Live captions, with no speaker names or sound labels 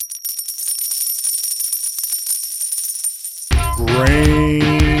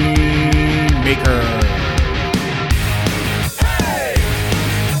Grainmaker.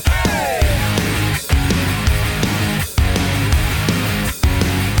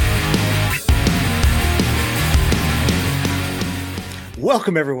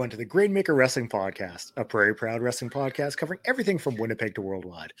 Welcome, everyone, to the Grainmaker Wrestling Podcast, a Prairie Proud wrestling podcast covering everything from Winnipeg to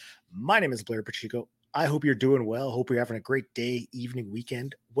worldwide. My name is Blair Pacheco. I hope you're doing well. Hope you're having a great day, evening,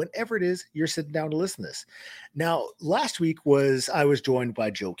 weekend, whenever it is you're sitting down to listen to this. Now, last week I was joined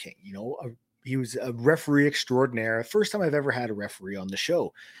by Joe King. He was a referee extraordinaire. First time I've ever had a referee on the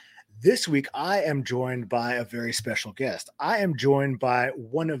show. This week, I am joined by a very special guest. I am joined by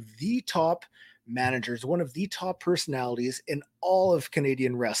one of the top managers, one of the top personalities in all of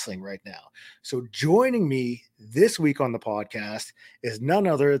Canadian wrestling right now. So joining me this week on the podcast is none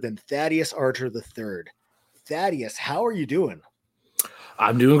other than Thaddeus Archer The Third. Thaddeus, how are you doing?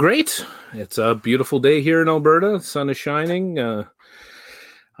 I'm doing great. It's a beautiful day here in Alberta. The sun is shining.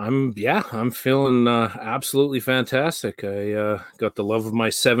 I'm feeling absolutely fantastic. I got the love of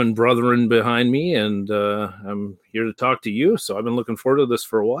my 7 brethren behind me, and I'm here to talk to you. So I've been looking forward to this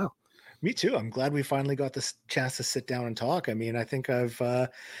for a while. Me too. I'm glad we finally got this chance to sit down and talk. I mean, I think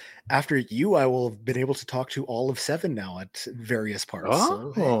after you, I will have been able to talk to all of 7 now at various parts.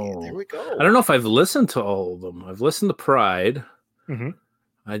 Oh, so, hey, there we go. I don't know if I've listened to all of them. I've listened to Pride. Mm-hmm.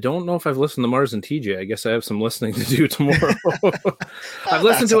 I don't know if I've listened to Mars and TJ. I guess I have some listening to do tomorrow. I've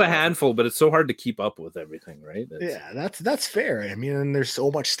listened to a handful, but it's so hard to keep up with everything, right? That's fair. I mean, and there's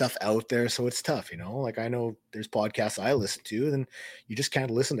so much stuff out there, so it's tough, Like I know there's podcasts I listen to, and you just can't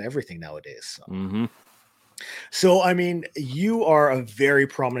listen to everything nowadays. So. Mm-hmm. So, I mean, you are a very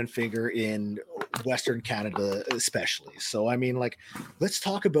prominent figure in Western Canada, especially. So, I mean, let's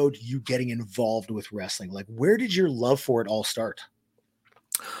talk about you getting involved with wrestling. Where did your love for it all start?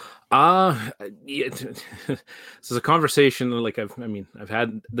 This is a conversation I've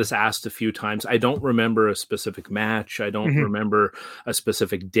had this asked a few times. I don't remember a specific match. I don't remember a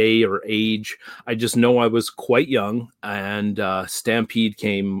specific day or age. I just know I was quite young, and Stampede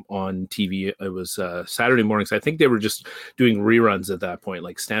came on TV. It was Saturday mornings. I think they were just doing reruns at that point.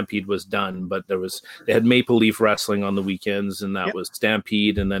 Stampede was done, but they had Maple Leaf Wrestling on the weekends, and that was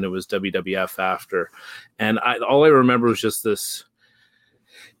Stampede, and then it was WWF after. And all I remember was just this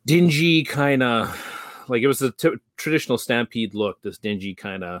dingy kind of it was a traditional Stampede look, this dingy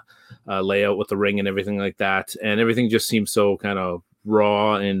kind of layout with the ring and everything like that, and everything just seemed so kind of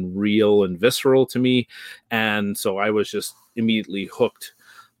raw and real and visceral to me, and so I was just immediately hooked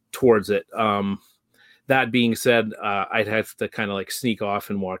towards it. That being said, I'd have to kind of sneak off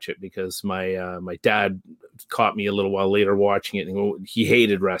and watch it because my dad caught me a little while later watching it, and he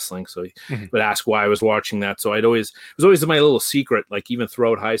hated wrestling, so he would ask why I was watching that. So it was always my little secret. Even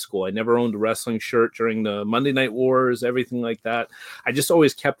throughout high school, I never owned a wrestling shirt during the Monday Night Wars, everything like that. I just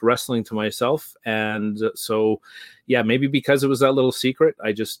always kept wrestling to myself, and so maybe because it was that little secret,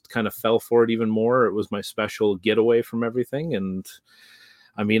 I just kind of fell for it even more. It was my special getaway from everything, and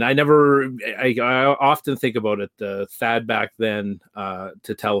I mean, I often think about it, Thad back then,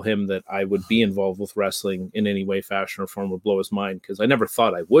 to tell him that I would be involved with wrestling in any way, fashion, or form would blow his mind, because I never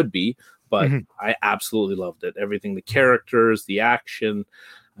thought I would be, but I absolutely loved it. Everything, the characters, the action.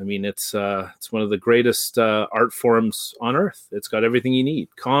 I mean, it's one of the greatest art forms on earth. It's got everything you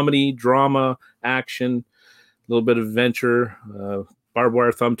need: comedy, drama, action, a little bit of adventure, barbed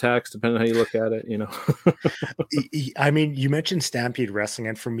wire thumbtacks, depending on how you look at it, I mean, you mentioned Stampede Wrestling,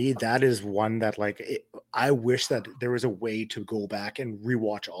 and for me, that is one that I wish that there was a way to go back and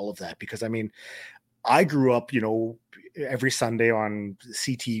rewatch all of that, because I mean, I grew up, every Sunday on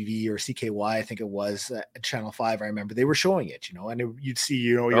CTV or CKY, I think it was, Channel 5. I remember they were showing it, and you'd see,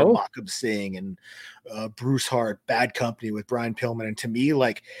 your Malcolm Singh and Bruce Hart, Bad Company with Brian Pillman. And to me,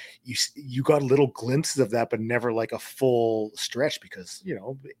 you got little glimpses of that, but never a full stretch, because,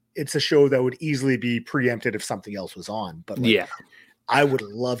 it's a show that would easily be preempted if something else was on. But I would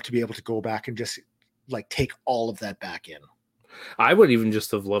love to be able to go back and just take all of that back in. I would even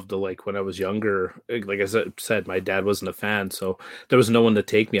just have loved to, when I was younger, like I said, my dad wasn't a fan, so there was no one to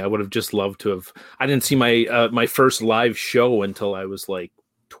take me. I would have just loved to have. I didn't see my first live show until I was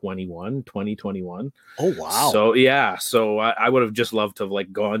 2021. Oh, wow. So I would have just loved to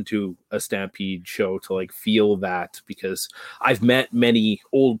have gone to a Stampede show to feel that, because I've met many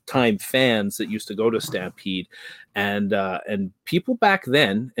old time fans that used to go to Stampede, and people back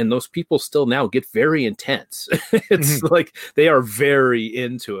then, and those people still now, get very intense. It's they are very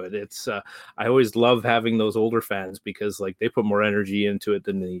into it. It's I always love having those older fans, because they put more energy into it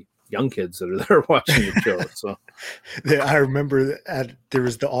than the young kids that are there watching the show. So I remember there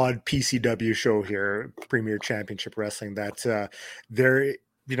was the odd PCW show here, Premier Championship Wrestling, that there,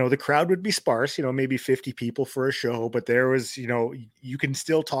 the crowd would be sparse, maybe 50 people for a show, but there was, you can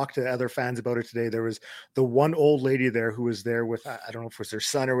still talk to other fans about it today. There was the one old lady there who was there with, I don't know if it was her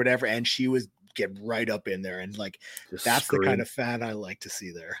son or whatever, and she was get right up in there, and like just that's scream. the kind of fan I like to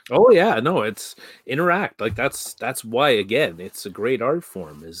see there. Oh yeah, no, it's interact. Like that's why, again, it's a great art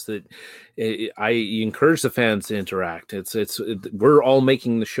form, is that I encourage the fans to interact. We're all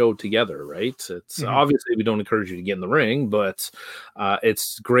making the show together, right? It's obviously we don't encourage you to get in the ring, but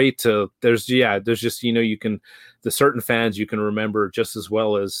it's great to there's just you can, the certain fans you can remember just as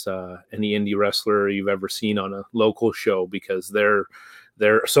well as any indie wrestler you've ever seen on a local show, because they're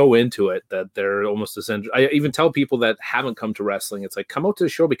so into it that they're almost as I even tell people that haven't come to wrestling, it's like, come out to the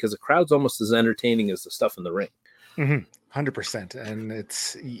show because the crowd's almost as entertaining as the stuff in the ring. 100%. And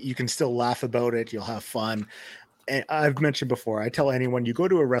you can still laugh about it. You'll have fun. And I've mentioned before, I tell anyone, you go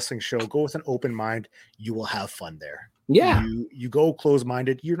to a wrestling show, go with an open mind, you will have fun there. Yeah. You go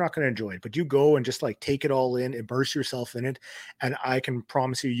closed-minded, you're not going to enjoy it, but you go and just like take it all in, immerse yourself in it. And I can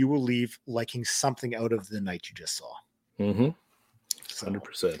promise you will leave liking something out of the night you just saw.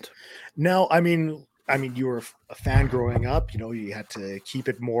 100%. Now, I mean, you were a fan growing up. You had to keep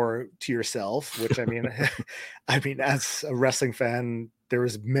it more to yourself. Which I mean, as a wrestling fan, there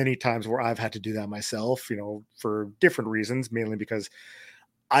was many times where I've had to do that myself. For different reasons, mainly because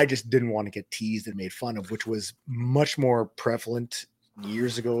I just didn't want to get teased and made fun of, which was much more prevalent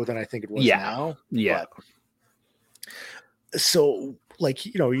years ago than I think it was now. Yeah. So, like,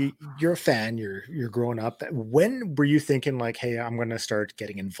 you're a fan, you're growing up. When were you thinking like, hey, I'm going to start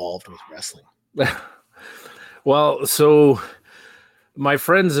getting involved with wrestling? Well, so my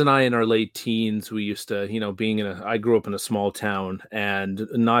friends and I in our late teens, we used to, I grew up in a small town and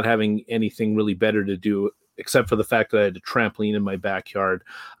not having anything really better to do, except for the fact that I had a trampoline in my backyard.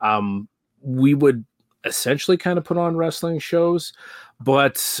 We would essentially kind of put on wrestling shows,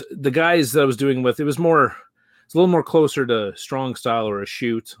 but the guys that I was doing with, it's a little more closer to strong style or a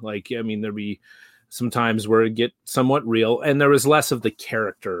shoot. Like, I mean, there'd be some times where it get somewhat real, and there was less of the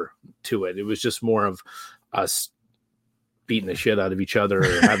character to it. It was just more of us beating the shit out of each other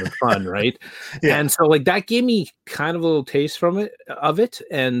or having fun, right? Yeah. And so like that gave me kind of a little taste of it.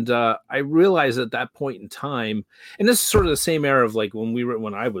 And I realized at that point in time, and this is sort of the same era of like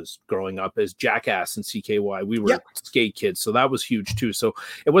when I was growing up as Jackass and CKY, we were skate kids. So that was huge too. So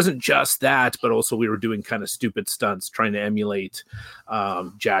it wasn't just that, but also we were doing kind of stupid stunts, trying to emulate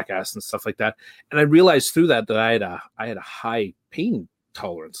Jackass and stuff like that. And I realized through that I had a high pain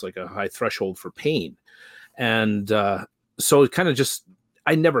tolerance, like a high threshold for pain. And so it kind of just,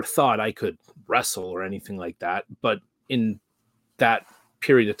 I never thought I could wrestle or anything like that. But in that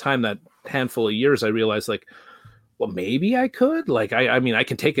period of time, that handful of years, I realized like, well, maybe I could. Like, I mean, I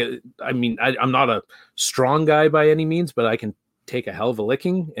can take it. I mean, I'm not a strong guy by any means, but I can take a hell of a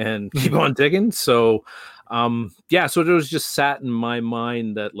licking and keep on digging. So, so it was just sat in my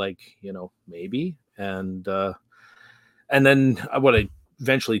mind that like, maybe. And then what I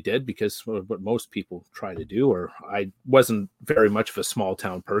eventually did, because what most people try to do, or I wasn't very much of a small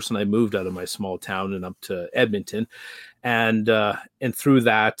town person. I moved out of my small town and up to Edmonton, and through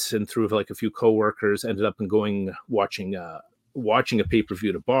that and through like a few coworkers ended up going watching a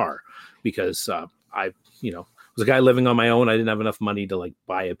pay-per-view at a bar, because I was a guy living on my own. I didn't have enough money to like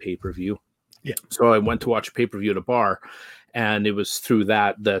buy a pay-per-view. Yeah. So I went to watch a pay-per-view at a bar, and it was through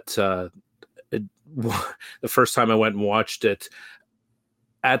that the first time I went and watched it,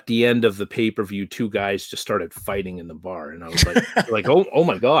 at the end of the pay-per-view, two guys just started fighting in the bar. And I was like, oh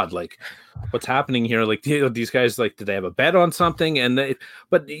my God, like what's happening here? Like, these guys, like, did they have a bet on something? And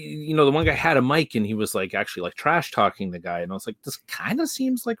but the one guy had a mic and he was like, actually like trash talking the guy. And I was like, this kind of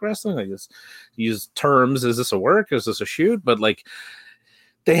seems like wrestling. Like this, use terms. Is this a work? Is this a shoot? But like,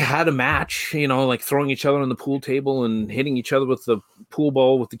 they had a match, like throwing each other on the pool table and hitting each other with the pool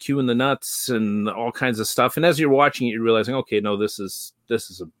ball with the cue and the nuts and all kinds of stuff. And as you're watching it, you're realizing, okay, no, this is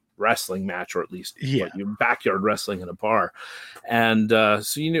a wrestling match, or at least your backyard wrestling in a bar. And I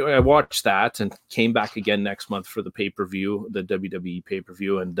watched that and came back again next month for the pay-per-view, the WWE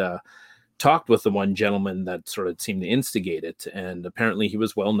pay-per-view, and talked with the one gentleman that sort of seemed to instigate it. And apparently he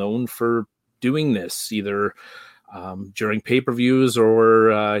was well known for doing this, either during pay-per-views,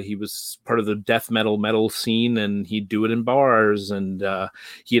 or he was part of the death metal scene, and he'd do it in bars. And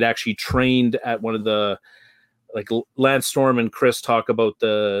he had actually trained at one of the, like Lance Storm and Chris talk about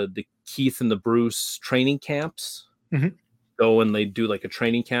the Keith and the Bruce training camps. go and they'd do like a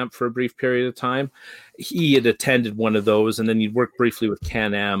training camp for a brief period of time. He had attended one of those, and then he'd worked briefly with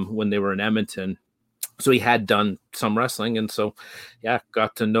Can-Am when they were in Edmonton. So he had done some wrestling, and so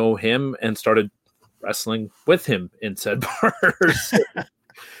got to know him and started wrestling with him in said bars.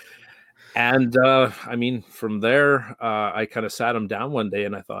 And I mean, from there, I kind of sat him down one day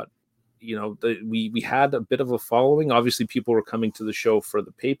and I thought, you know, we had a bit of a following. Obviously, people were coming to the show for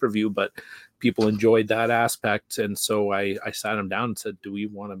the pay-per-view, but people enjoyed that aspect. And so I sat him down and said, do we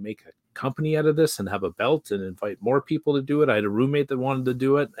want to make a company out of this and have a belt and invite more people to do it? I had a roommate that wanted to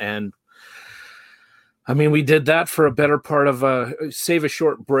do it. And I mean, we did that for a better part of save a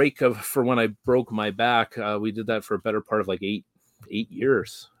short break for when I broke my back. We did that for a better part of like eight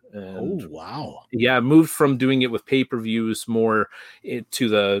years. And, oh, wow. Yeah, moved from doing it with pay-per-views more to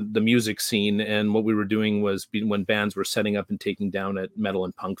the music scene. And what we were doing was when bands were setting up and taking down at metal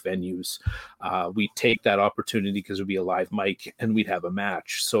and punk venues, we take that opportunity because it would be a live mic and we'd have a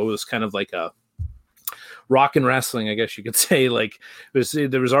match. So it was kind of like a rock and wrestling, I guess you could say. Like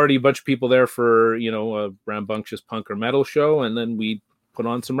there was already a bunch of people there for, you know, a rambunctious punk or metal show. And then we put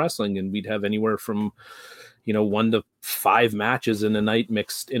on some wrestling and we'd have anywhere from, you know, 1 to 5 matches in a night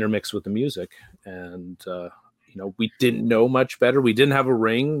intermixed with the music. And, you know, we didn't know much better. We didn't have a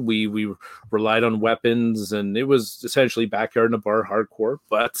ring. We relied on weapons, and it was essentially backyard in a bar hardcore,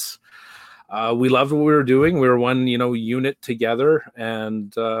 but we loved what we were doing. We were one, you know, unit together,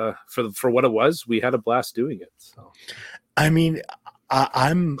 and for what it was, we had a blast doing it. So, I mean,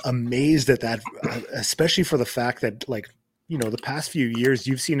 I'm amazed at that, especially for the fact that, like, you know, the past few years,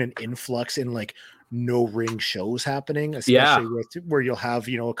 you've seen an influx in like no ring shows happening, especially where you'll have,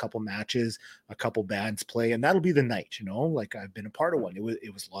 you know, a couple matches, a couple bands play, and that'll be the night, you know, like I've been a part of one. It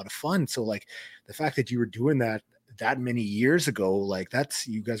was a lot of fun. So like the fact that you were doing that many years ago, like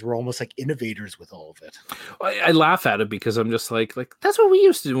you guys were almost like innovators with all of it. I laugh at it because I'm just like that's what we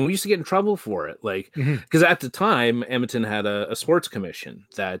used to do. We used to get in trouble for it. Like, because at the time Edmonton had a sports commission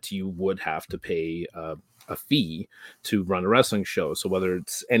that you would have to pay a fee to run a wrestling show. So whether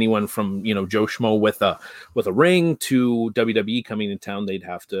it's anyone from, you know, Joe Schmo with a ring to WWE coming in town, they'd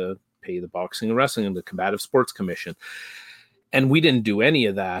have to pay the boxing and wrestling and the combative sports commission. And we didn't do any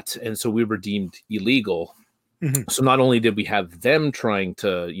of that. And so we were deemed illegal. So not only did we have them trying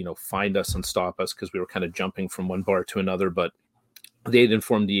to, you know, find us and stop us because we were kind of jumping from one bar to another, but they'd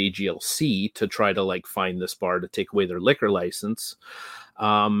informed the AGLC to try to like find this bar to take away their liquor license.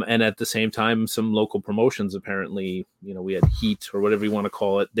 And at the same time, some local promotions, apparently, you know, we had Heat or whatever you want to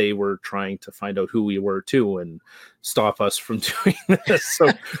call it. They were trying to find out who we were too and stop us from doing this. So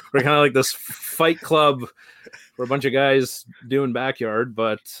we're kind of like this fight club for a bunch of guys doing backyard.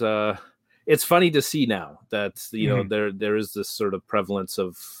 But it's funny to see now that, you know, there is this sort of prevalence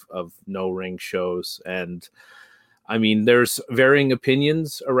of no ring shows. And I mean, there's varying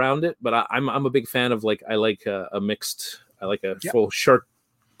opinions around it, but I'm a big fan of like, I like a full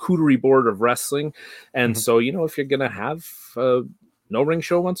charcuterie board of wrestling. And so, you know, if you're going to have a no ring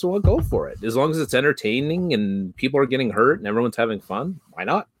show once in a while, go for it. As long as it's entertaining and people are getting hurt and everyone's having fun, why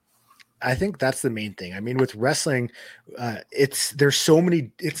not? I think that's the main thing. I mean, with wrestling, there's so many,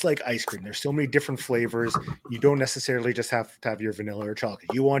 it's like ice cream. There's so many different flavors. You don't necessarily just have to have your vanilla or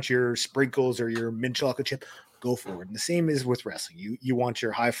chocolate. You want your sprinkles or your mint chocolate chip, go for it. And the same is with wrestling. You want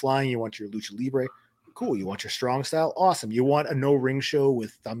your high flying, you want your lucha libre. Cool. You want your strong style? Awesome. You want a no ring show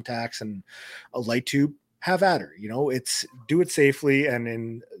with thumbtacks and a light tube? Have at her. You know, do it safely and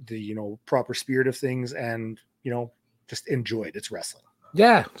in the, you know, proper spirit of things, and, you know, just enjoy it. It's wrestling.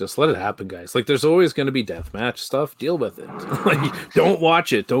 Yeah, just let it happen, guys. Like, there's always going to be deathmatch stuff. Deal with it. Like, don't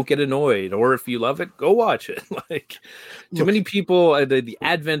watch it. Don't get annoyed. Or if you love it, go watch it. Like, too many people. The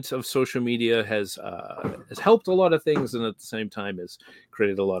advent of social media has helped a lot of things, and at the same time has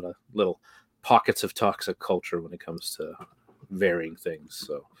created a lot of little pockets of toxic culture when it comes to varying things.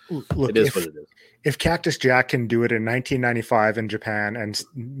 So look, it is what it is. If Cactus Jack can do it in 1995 in Japan and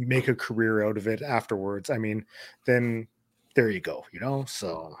make a career out of it afterwards, I mean, then there you go, you know?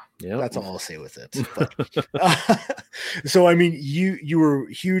 So that's all I'll say with it. But, so, I mean, you were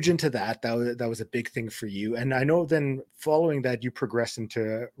huge into that. That was a big thing for you. And I know then following that, you progressed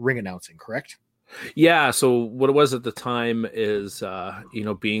into ring announcing, correct? Yeah. So what it was at the time is, you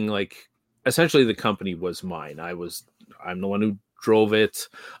know, being like, essentially the company was mine. I'm the one who drove it.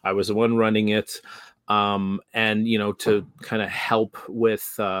 I was the one running it. And, you know, to kind of help with,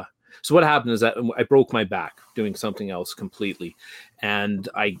 so what happened is that I broke my back doing something else completely. And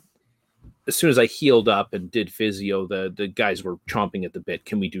I as soon as I healed up and did physio, the guys were chomping at the bit.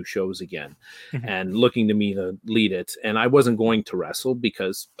 Can we do shows again? And looking to me to lead it. And I wasn't going to wrestle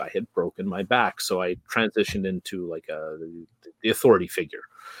because I had broken my back. So I transitioned into like the authority figure.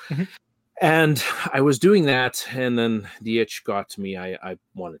 And I was doing that. And then the itch got to me. I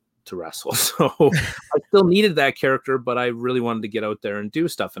wanted to wrestle. So I still needed that character, but I really wanted to get out there and do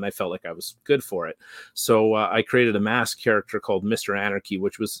stuff. And I felt like I was good for it. So I created a masked character called Mr. Anarchy,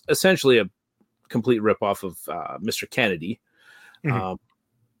 which was essentially a complete ripoff of Mr. Kennedy.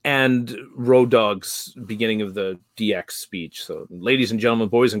 And Road Dogg's beginning of the DX speech. So, ladies and gentlemen,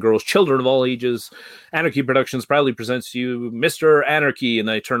 boys and girls, children of all ages, Anarchy Productions proudly presents to you Mr. Anarchy. And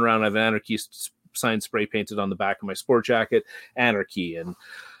I turn around, I have Anarchy sign spray painted on the back of my sport jacket, Anarchy. And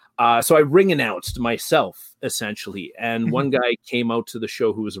so I ring announced myself, essentially. And one guy came out to the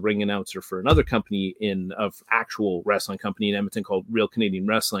show who was a ring announcer for another company of actual wrestling company in Edmonton called Real Canadian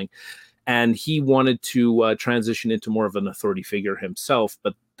Wrestling. And he wanted to transition into more of an authority figure himself,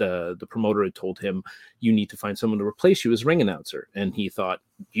 but the promoter had told him, you need to find someone to replace you as ring announcer. And he thought,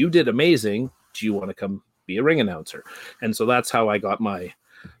 you did amazing. Do you want to come be a ring announcer? And so that's how I got my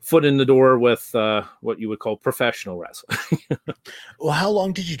foot in the door with what you would call professional wrestling. Well, how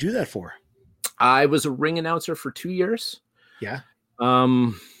long did you do that for? I was a ring announcer for 2 years. Yeah. I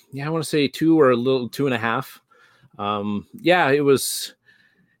want to say 2 or a little 2.5.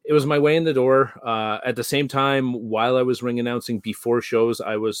 It was my way in the door. At the same time, while I was ring announcing before shows,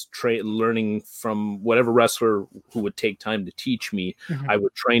 I was learning from whatever wrestler who would take time to teach me. I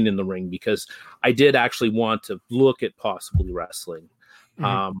would train in the ring because I did actually want to look at possibly wrestling.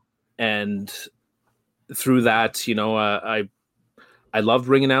 And through that, I loved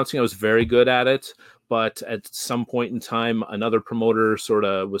ring announcing. I was very good at it. But at some point in time, another promoter sort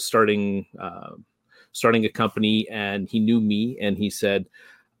of was starting a company, and he knew me, and he said,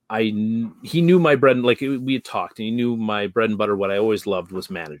 he knew my bread, like we had talked, and he knew my bread and butter. What I always loved was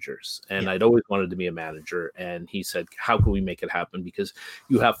managers, and I'd always wanted to be a manager. And he said, "How can we make it happen? Because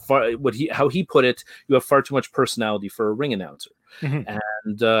you have how he put it, you have far too much personality for a ring announcer."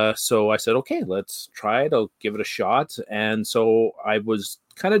 And so I said, "Okay, let's try it. I'll give it a shot." And so I was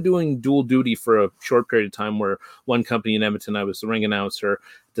kind of doing dual duty for a short period of time, where one company in Edmonton, I was the ring announcer.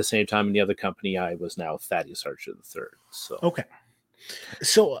 At the same time, in the other company, I was now Thaddeus Archer the Third. So okay.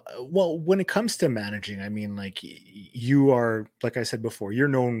 So, well, when it comes to managing, I mean, like you are, like I said before, you're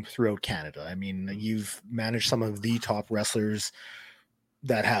known throughout Canada. I mean, you've managed some of the top wrestlers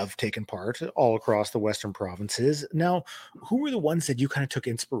that have taken part all across the Western provinces. Now, who were the ones that you kind of took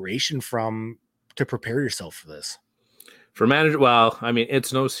inspiration from to prepare yourself for this? For manager, well, I mean,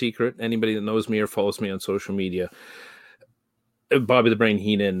 it's no secret. Anybody that knows me or follows me on social media, Bobby the Brain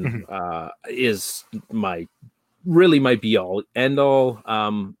Heenan is my be all end all.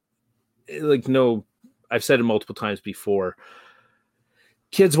 I've said it multiple times before.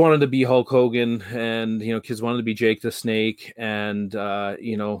 Kids wanted to be Hulk Hogan, and kids wanted to be Jake the Snake. And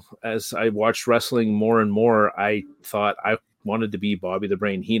as I watched wrestling more and more, I thought I wanted to be Bobby the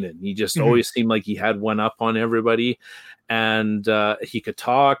Brain Heenan. He just always seemed like he had one up on everybody, and he could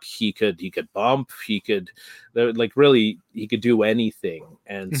talk, he could bump, he could he could do anything.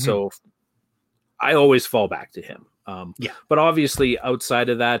 And so I always fall back to him. But obviously outside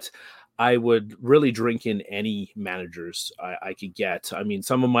of that, I would really drink in any managers I could get. I mean,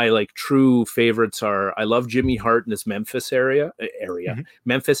 some of my true favorites are, I love Jimmy Hart in his Memphis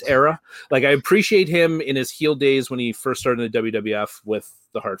Memphis era. Like, I appreciate him in his heel days when he first started in the WWF with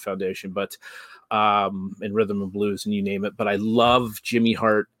the Hart Foundation, but and Rhythm and Blues and you name it. But I love Jimmy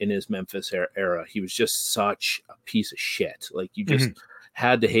Hart in his Memphis era. He was just such a piece of shit. Like, you just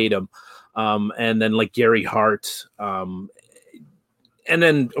had to hate him. And then Gary Hart, and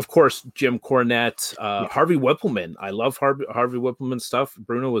then of course Jim Cornette, Harvey Whippleman. I love Harvey Whippleman stuff.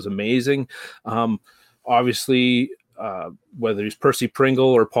 Bruno was amazing. Obviously, whether he's Percy Pringle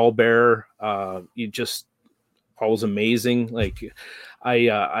or Paul Bearer, Paul was amazing.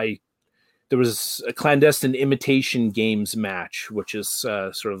 There was a Clandestine Imitation Games match, which is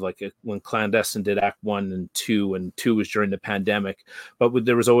sort of when Clandestine did Act 1 and 2, and 2 was during the pandemic. But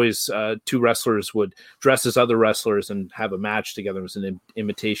there was always two wrestlers would dress as other wrestlers and have a match together. It was an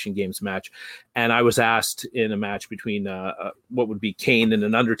Imitation Games match. And I was asked in a match between what would be Kane and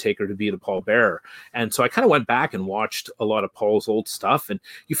an Undertaker to be the Paul Bearer. And so I kind of went back and watched a lot of Paul's old stuff, and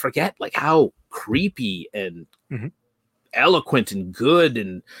you forget how creepy and eloquent and good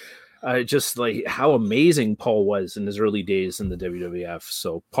and just how amazing Paul was in his early days in the WWF.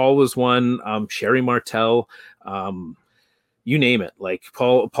 So Paul was one. Sherry Martel, you name it. Like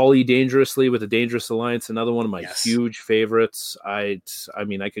Paulie Dangerously with the Dangerous Alliance, another one of my huge favorites. I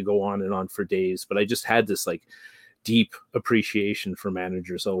mean, I could go on and on for days, but I just had this like deep appreciation for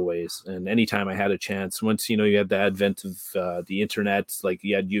managers always. And anytime I had a chance, once, you had the advent of the internet, like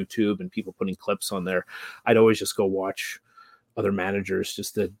you had YouTube and people putting clips on there, I'd always just go watch other managers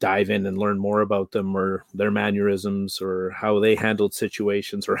just to dive in and learn more about them or their mannerisms or how they handled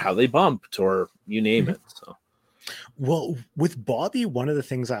situations or how they bumped or you name it. So. Well, with Bobby, one of the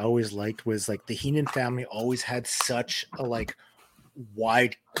things I always liked was like the Heenan family always had such a like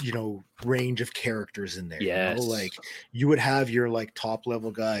wide, range of characters in there. Yes. Like you would have your like top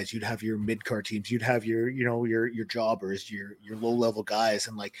level guys, you'd have your mid card teams, you'd have your, your jobbers, your low level guys,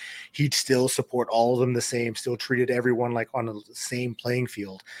 and like he'd still support all of them the same, still treated everyone like on the same playing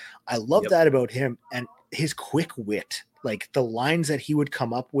field. I love that about him, and his quick wit. Like the lines that he would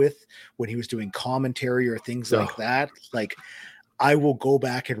come up with when he was doing commentary or things like that. Like I will go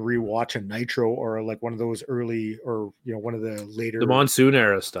back and rewatch a Nitro or like one of those early or, one of the later. The Monsoon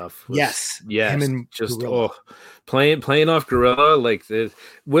era stuff. Yes. Him and just playing off Gorilla. Like it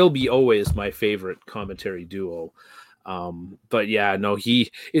will be always my favorite commentary duo. But yeah, no,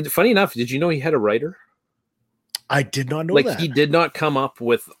 funny enough, did you know he had a writer? I did not know that. He did not come up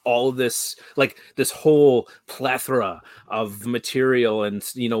with all this, like this whole plethora of material and,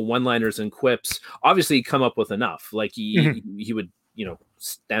 one-liners and quips. Obviously he'd come up with enough. Like he would,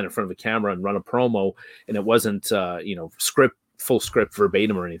 stand in front of a camera and run a promo, and it wasn't, full script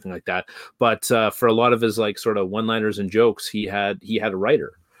verbatim or anything like that. But for a lot of his like sort of one-liners and jokes, he had a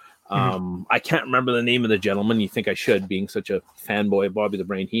writer. I can't remember the name of the gentleman. You think I should, being such a fanboy of Bobby the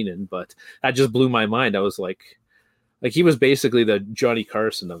Brain Heenan, but that just blew my mind. I was like he was basically the Johnny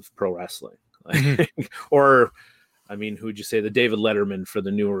Carson of pro wrestling. Or, I mean, who'd you say? The David Letterman for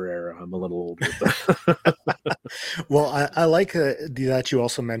the newer era. I'm a little older. But. Well, I like that you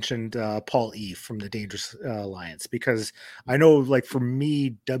also mentioned Paul E. from the Dangerous Alliance, because I know, like, for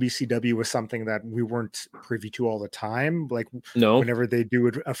me, WCW was something that we weren't privy to all the time. Like, whenever they do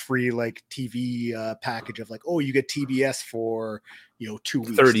a free, like, TV package of, like, oh, you get TBS for, 2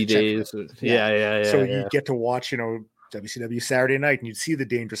 weeks. 30 days. Yeah. So you get to watch, WCW Saturday night, and you'd see the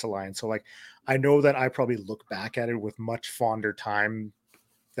Dangerous Alliance. So like, I know that I probably look back at it with much fonder time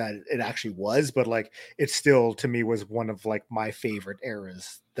that it actually was, but like, it still to me was one of like my favorite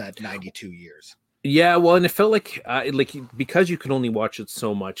eras, that 92 years. Yeah. Well, and it felt like because you could only watch it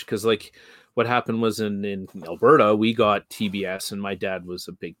so much, because like what happened was in Alberta, we got TBS, and my dad was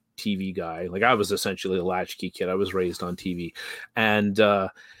a big TV guy. Like I was essentially a latchkey kid. I was raised on TV, and,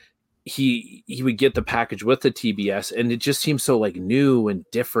 he would get the package with the TBS, and it just seemed so like new and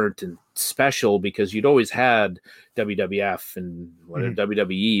different and special, because you'd always had WWF and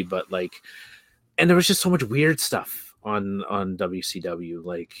WWE, but like, and there was just so much weird stuff on WCW.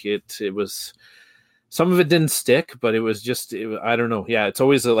 Like it was, some of it didn't stick, but it was just, I don't know. Yeah. It's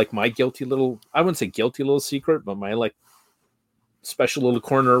always like my guilty little, I wouldn't say guilty little secret, but my like special little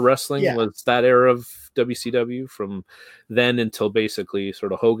corner of wrestling was that era of WCW, from then until basically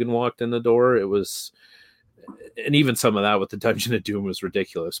sort of Hogan walked in the door. It was, and even some of that with the Dungeon of Doom was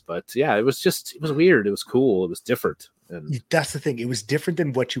ridiculous, but yeah, it was weird. It was cool. It was different. And that's the thing. It was different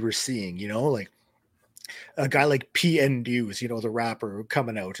than what you were seeing, like a guy like PN News, the rapper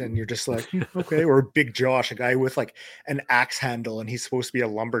coming out, and you're just like, okay. Or Big Josh, a guy with like an axe handle, and he's supposed to be a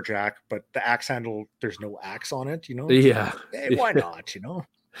lumberjack, but the axe handle, there's no axe on it, Yeah. Like, hey, why not,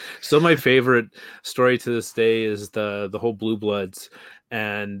 So my favorite story to this day is the whole Blue Bloods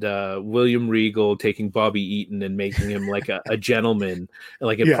and William Regal taking Bobby Eaton and making him like a gentleman,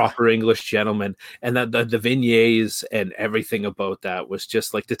 like a proper English gentleman. And that the vignettes and everything about that was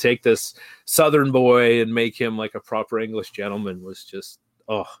just like, to take this Southern boy and make him like a proper English gentleman was just,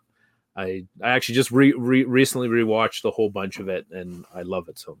 I actually just recently rewatched the whole bunch of it, and I love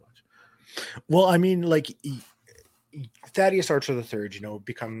it so much. Well, I mean, like Thaddeus Archer the Third,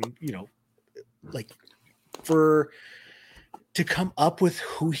 become, like to come up with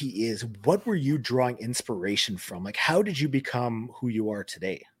who he is, what were you drawing inspiration from? Like, how did you become who you are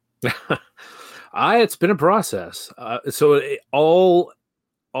today? It's been a process. So all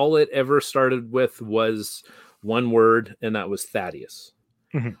it ever started with was one word, and that was Thaddeus.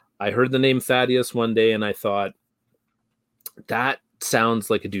 Mm-hmm. I heard the name Thaddeus one day, and I thought, that sounds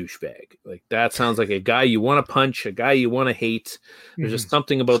like a douchebag. Like, that sounds like a guy you want to punch, a guy you want to hate. There's just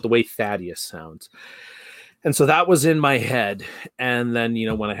something about the way Thaddeus sounds. And so that was in my head. And then,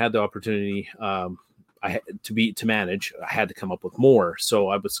 when I had the opportunity I had to manage, I had to come up with more. So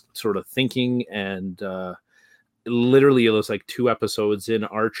I was sort of thinking, and literally it was like 2 episodes in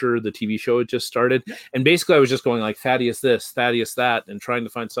Archer, the TV show had just started. And basically I was just going like Thaddeus this, Thaddeus that, and trying to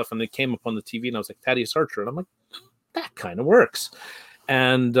find stuff. And it came up on the TV and I was like, Thaddeus Archer. And I'm like, that kind of works.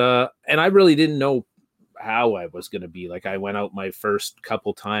 And I really didn't know how I was going to be. Like I went out my first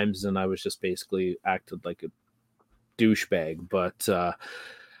couple times and I was just basically acted like a douchebag, but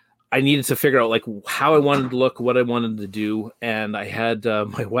I needed to figure out like how I wanted to look, what I wanted to do. And I had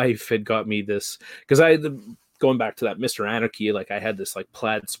my wife had got me this, because going back to that Mr. Anarchy, like I had this like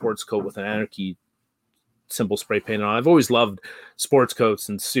plaid sports coat with an Anarchy symbol spray painted on. I've always loved sports coats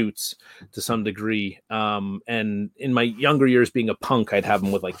and suits to some degree. And in my younger years being a punk, I'd have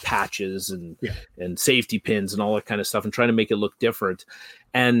them with like patches and safety pins and all that kind of stuff and trying to make it look different.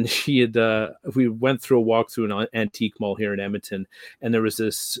 And we went through a walk through an antique mall here in Edmonton, and there was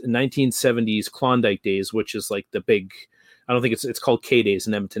this 1970s Klondike Days, which is like the big, I don't think it's called K Days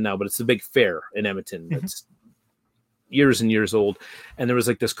in Edmonton now, but it's the big fair in Edmonton. Mm-hmm. It's years and years old. And there was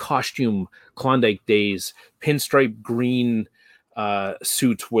like this costume Klondike Days, pinstripe green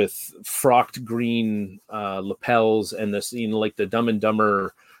suit with frocked green lapels, and this, like the Dumb and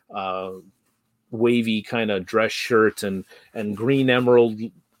Dumber wavy kind of dress shirt and green emerald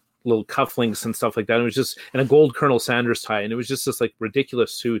little cufflinks and stuff like that. It was just, and a gold Colonel Sanders tie. And it was just this like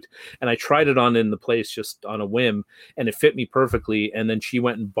ridiculous suit. And I tried it on in the place just on a whim, and it fit me perfectly. And then she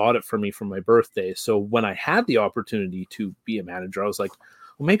went and bought it for me for my birthday. So when I had the opportunity to be a manager, I was like,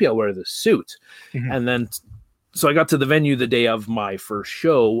 well, maybe I'll wear this suit. Mm-hmm. And then, so I got to the venue the day of my first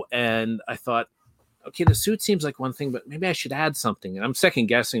show, and I thought, okay, the suit seems like one thing, but maybe I should add something. And I'm second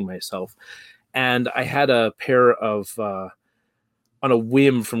guessing myself. And I had a pair of, on a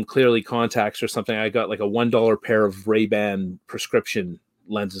whim from Clearly Contacts or something, I got like a $1 pair of Ray-Ban prescription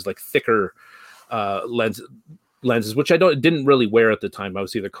lenses, like thicker lenses, which I didn't really wear at the time. I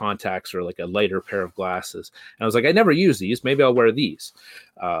was either contacts or like a lighter pair of glasses. And I was like, I never use these. Maybe I'll wear these,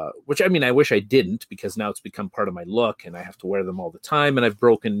 which I mean, I wish I didn't, because now it's become part of my look and I have to wear them all the time. And I've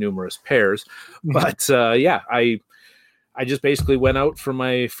broken numerous pairs. Mm-hmm. But I just basically went out for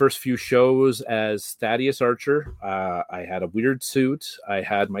my first few shows as Thaddeus Archer. I had a weird suit, I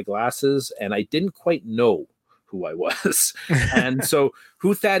had my glasses, and I didn't quite know who I was. And so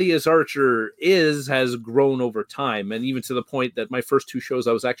who Thaddeus Archer has grown over time. And even to the point that my first 2 shows,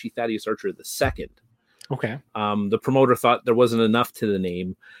 I was actually Thaddeus Archer the Second. Okay. The promoter thought there wasn't enough to the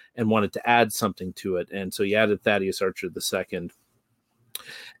name and wanted to add something to it. And so he added Thaddeus Archer the Second.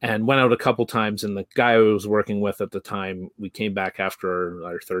 And went out a couple times, and the guy I was working with at the time, we came back after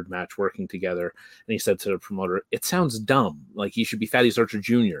our third match working together, and he said to the promoter, "It sounds dumb. Like he should be Thaddeus Archer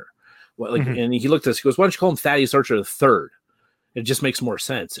Jr." Well, like, mm-hmm. And he looked at us. He goes, "Why don't you call him Thaddeus Archer the Third? It just makes more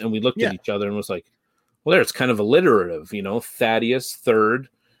sense." And we looked at each other and was like, "Well, it's kind of alliterative, Thaddeus Third,"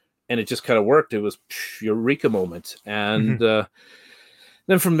 and it just kind of worked. It was eureka moment, and mm-hmm.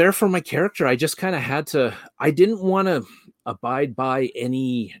 Then from there, for my character, I just kind of had to. I didn't want to abide by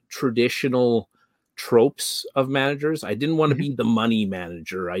any traditional tropes of managers. I didn't want to be the money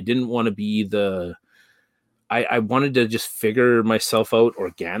manager. I didn't want to be I wanted to just figure myself out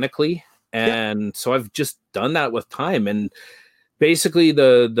organically. And so I've just done that with time. And basically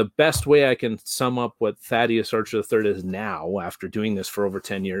the best way I can sum up what Thaddeus Archer the Third is now, after doing this for over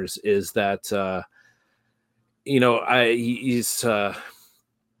 10 years, is that,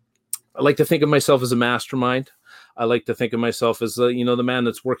 I like to think of myself as a mastermind. I like to think of myself as the man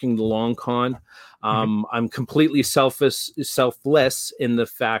that's working the long con. Mm-hmm. I'm completely selfless in the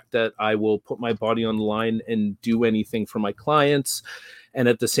fact that I will put my body on the line and do anything for my clients. And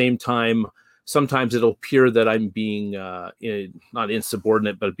at the same time, sometimes it'll appear that I'm being not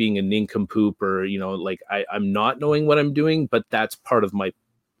insubordinate, but being a nincompoop, or, I'm not knowing what I'm doing, but that's part of my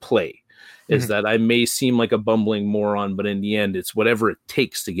play. Is mm-hmm. that I may seem like a bumbling moron, but in the end, it's whatever it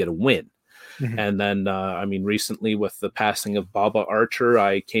takes to get a win. Mm-hmm. And then, recently with the passing of Baba Archer,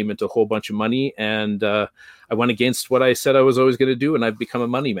 I came into a whole bunch of money, and I went against what I said I was always going to do, and I've become a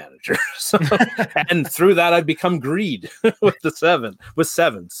money manager. So, and through that, I've become greed with seven.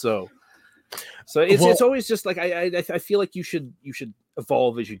 So it's always just like I feel like you should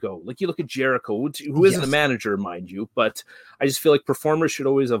evolve as you go. Like you look at Jericho, who isn't a manager, mind you, but I just feel like performers should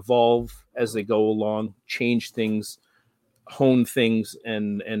always evolve as they go along, change things, hone things,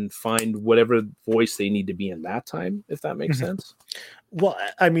 and find whatever voice they need to be in that time, if that makes mm-hmm. sense. Well,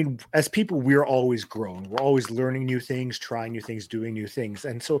 I mean, as people, we're always growing. We're always learning new things, trying new things, doing new things.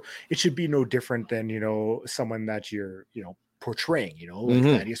 And so it should be no different than, someone that you're, portraying, like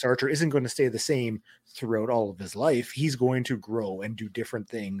mm-hmm. Thaddeus Archer isn't going to stay the same throughout all of his life. He's going to grow and do different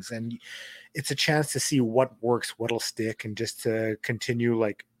things. And it's a chance to see what works, what'll stick, and just to continue,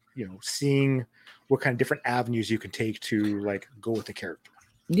 seeing what kind of different avenues you can take to like go with the character.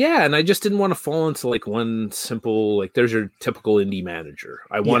 Yeah, and I just didn't want to fall into like one simple, like there's your typical indie manager.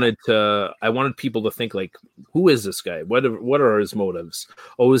 I wanted people to think like, who is this guy? What are his motives?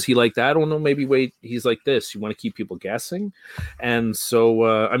 Oh, is he like that? I don't know. Maybe wait, he's like this. You want to keep people guessing. And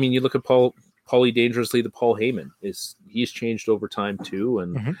so, I mean, you look at Paulie Dangerously, the Paul Heyman he's changed over time too.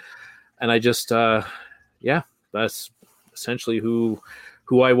 And, and I just, that's essentially who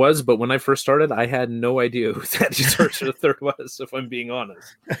I was, but when I first started, I had no idea who Thaddeus Archer The Third was, if I'm being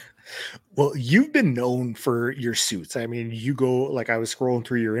honest. Well, you've been known for your suits. I mean, you go, like, I was scrolling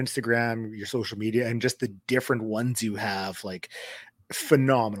through your Instagram, your social media, and just the different ones you have, like,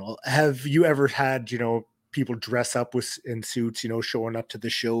 phenomenal. Have you ever had, people dress up in suits, showing up to the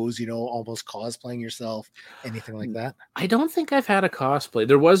shows, almost cosplaying yourself, anything like that? I don't think I've had a cosplay.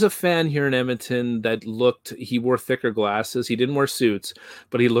 There was a fan here in Edmonton that he wore thicker glasses. He didn't wear suits,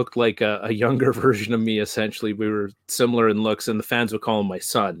 but he looked like a younger version of me, essentially. We were similar in looks, and the fans would call him my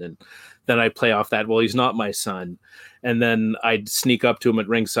son. And then I'd play off that, well, he's not my son. And then I'd sneak up to him at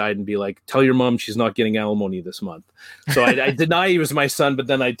ringside and be like, tell your mom she's not getting alimony this month. So I deny he was my son, but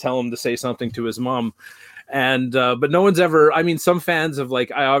then I'd tell him to say something to his mom. And but no one's ever, I mean, some fans have like,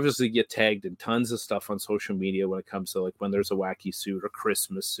 I obviously get tagged in tons of stuff on social media when it comes to like when there's a wacky suit or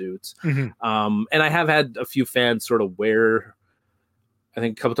Christmas suits. And I have had a few fans sort of wear, I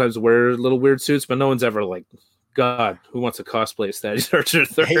think a couple times wear little weird suits, but no one's ever like, God, who wants to cosplay as Thaddeus Archer The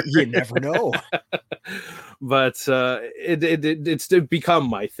Third? Hey, you never know. But it's become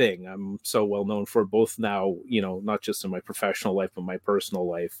my thing. I'm so well known for both now, not just in my professional life, but my personal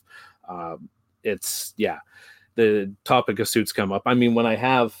life. The topic of suits come up. I mean, when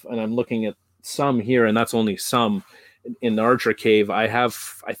and I'm looking at some here, and that's only some in the Archer Cave, I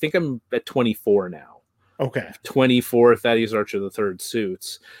think I'm at 24 now. Okay. 24 Thaddeus Archer The Third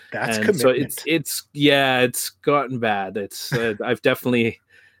suits. That's and commitment. So it's gotten bad. It's I've definitely,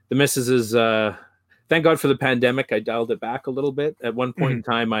 the missus is thank God for the pandemic. I dialed it back a little bit. At one point in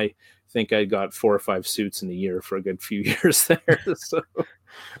time, I think I got 4 or 5 suits in a year for a good few years there. So.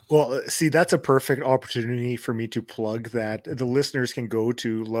 Well, see, that's a perfect opportunity for me to plug that the listeners can go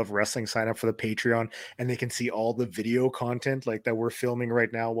to Love Wrestling, sign up for the Patreon, and they can see all the video content like that we're filming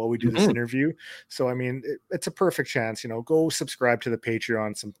right now while we do this interview. So, I mean, it's a perfect chance, go subscribe to the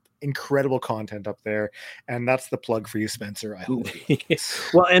Patreon, some incredible content up there. And that's the plug for you, Spencer. I hope.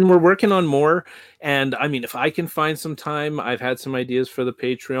 Well, and we're working on more. And I mean, if I can find some time, I've had some ideas for the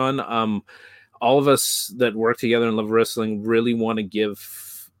Patreon. All of us that work together in Love Wrestling really want to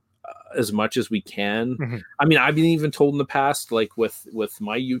give as much as we can. I mean, I've been even told in the past, like with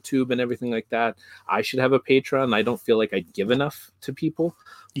my YouTube and everything like that, I should have a Patreon. I don't feel like I give enough to people,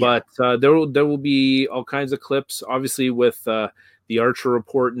 but there will be all kinds of clips. Obviously, with the Archer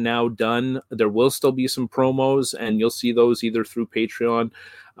Report now done, there will still be some promos, and you'll see those either through Patreon.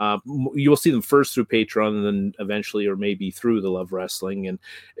 You'll see them first through Patreon and then eventually or maybe through the Love Wrestling. And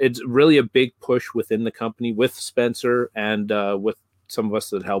it's really a big push within the company with Spencer and with some of us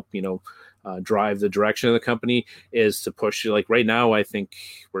that help, drive the direction of the company, is to push. Like right now, I think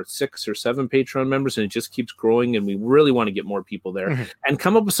we're at 6 or 7 Patreon members, and it just keeps growing. And we really want to get more people there and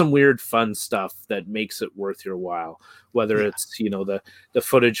come up with some weird, fun stuff that makes it worth your while. Whether it's, the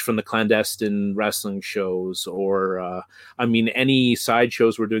footage from the clandestine wrestling shows or, any side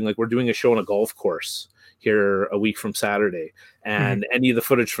shows we're doing. Like we're doing a show on a golf course here a week from Saturday, and any of the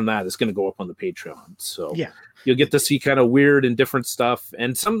footage from that is going to go up on the Patreon. So you'll get to see kind of weird and different stuff.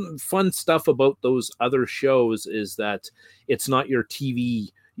 And some fun stuff about those other shows is that it's not your TV,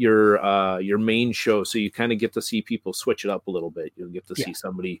 your main show. So you kind of get to see people switch it up a little bit. You'll get to see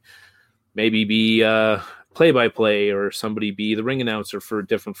somebody maybe be play-by-play, or somebody be the ring announcer for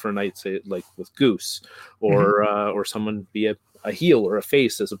a night, say like with Goose, or someone be a heel or a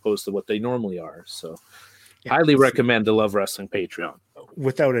face as opposed to what they normally are. So highly recommend the Love Wrestling Patreon.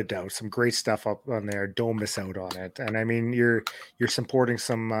 Without a doubt, some great stuff up on there. Don't miss out on it. And I mean, you're supporting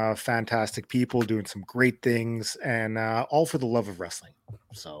some fantastic people doing some great things, and all for the love of wrestling.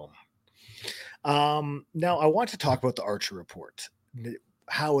 So now I want to talk about the Archer Report,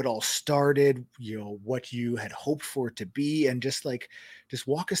 how it all started, what you had hoped for it to be, and just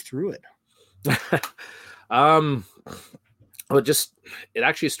walk us through it. Well, it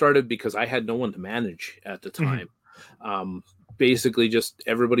actually started because I had no one to manage at the time. Basically, just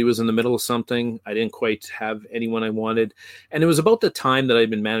everybody was in the middle of something. I didn't quite have anyone I wanted. And it was about the time that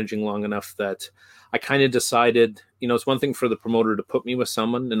I'd been managing long enough that I kind of decided, it's one thing for the promoter to put me with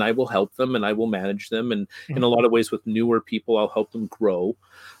someone, and I will help them and I will manage them. And in a lot of ways with newer people, I'll help them grow.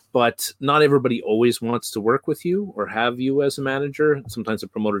 but not everybody always wants to work with you or have you as a manager. Sometimes a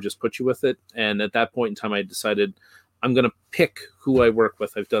promoter just puts you with it. And at that point in time, I decided I'm going to pick who I work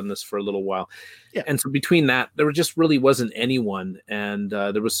with. I've done this for a little while. Yeah. And so between that, there just really wasn't anyone. And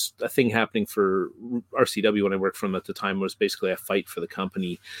there was a thing happening for RCW when I worked for them at the time. It was basically a fight for the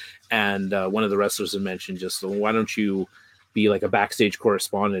company. And one of the wrestlers had mentioned just, why don't you be like a backstage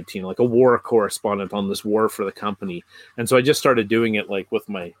correspondent, like a war correspondent on this war for the company. And so I just started doing it like with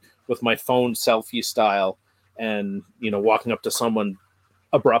my phone selfie style and, walking up to someone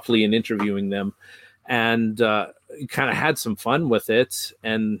abruptly and interviewing them. And kind of had some fun with it,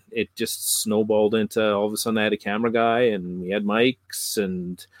 and it just snowballed into all of a sudden I had a camera guy and we had mics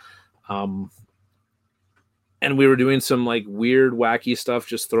and we were doing some like weird, wacky stuff,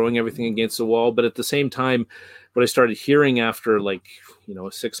 just throwing everything against the wall. But at the same time, what I started hearing after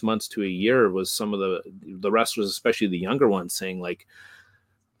 6 months to a year was some of the wrestlers, especially the younger ones, saying like,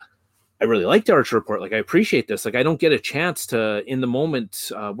 I really like the Archer Report. Like, I appreciate this. Like, I don't get a chance to, in the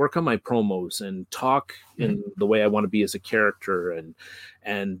moment, work on my promos and talk in the way I want to be as a character.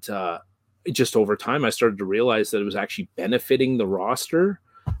 And just over time, I started to realize that it was actually benefiting the roster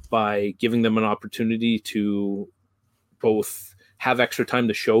by giving them an opportunity to both have extra time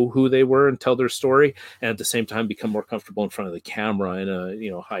to show who they were and tell their story, and at the same time become more comfortable in front of the camera in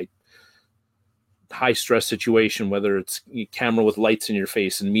a, high stress situation, whether it's camera with lights in your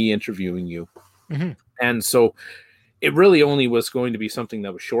face and me interviewing you. Mm-hmm. And so it really only was going to be something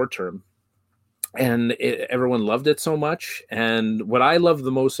that was short term, and everyone loved it so much. And what I loved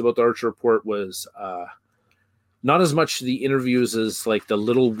the most about the Archer Report was not as much the interviews as like the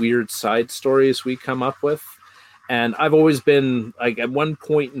little weird side stories we come up with. And I've always been like, at one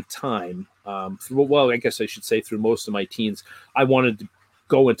point in time, I guess I should say through most of my teens, I wanted to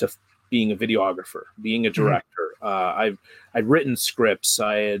go into being a videographer, being a director. I'd written scripts.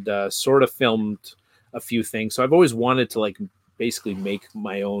 I had sort of filmed a few things. So I've always wanted to like basically make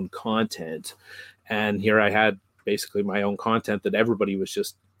my own content. And here I had basically my own content that everybody was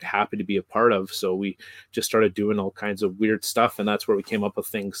just happy to be a part of. So we just started doing all kinds of weird stuff. And that's where we came up with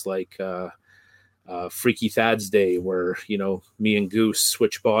things like Freaky Thad's Day, where, me and Goose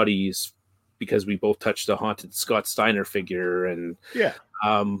switch bodies because we both touched a haunted Scott Steiner figure. And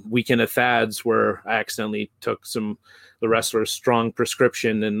Weekend at Thad's, where I accidentally took the wrestler's strong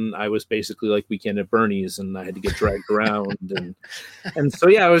prescription, and I was basically like Weekend at Bernie's, and I had to get dragged around. And so,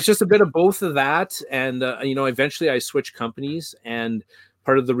 yeah, it was just a bit of both of that. And, eventually I switched companies, and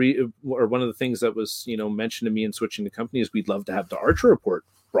part of one of the things that was, mentioned to me in switching the company is we'd love to have the Archer Report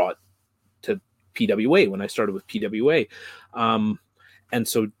brought to PWA when I started with PWA. And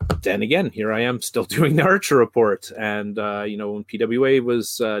so then again, here I am still doing the Archer Report. And, when PWA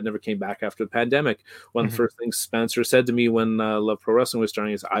was never came back after the pandemic, one of the first things Spencer said to me when Love Pro Wrestling was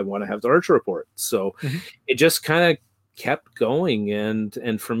starting is, I want to have the Archer Report. So it just kind of kept going.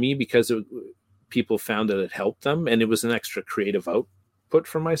 And for me, because people found that it helped them and it was an extra creative output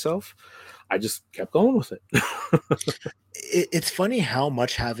for myself, I just kept going with it. It's funny how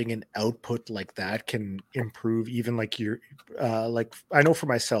much having an output like that can improve even like your like I know for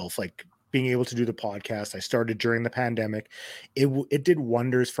myself, like being able to do the podcast, I started during the pandemic. It did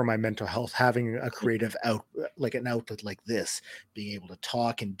wonders for my mental health, having a creative an outlet like this, being able to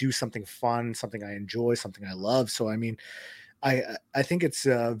talk and do something fun, something I enjoy, something I love. So I mean, I think it's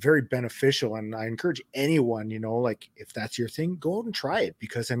very beneficial, and I encourage anyone, like if that's your thing, go out and try it,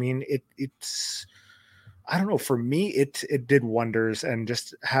 because I mean, it's, I don't know, for me, it did wonders, and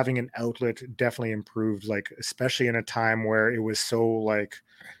just having an outlet definitely improved, like, especially in a time where it was so like,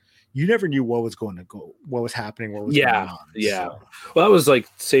 you never knew what was happening, what was going on. Yeah. So. Well, that was like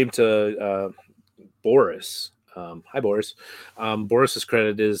same to Boris. Hi, Boris. Boris's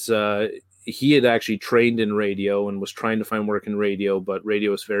credit is, he had actually trained in radio and was trying to find work in radio, but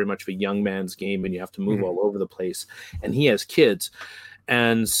radio is very much of a young man's game and you have to move all over the place. And he has kids.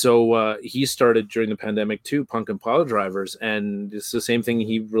 And so he started during the pandemic too, Punk and Pile Drivers. And it's the same thing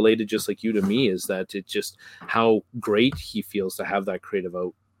he related just like you to me, is that it just how great he feels to have that creative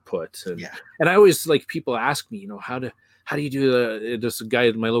output. And I always, like, people ask me, how do you do this guy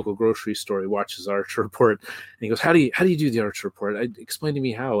at my local grocery store, he watches Archer Report, and he goes, how do you do the Archer Report? Explain to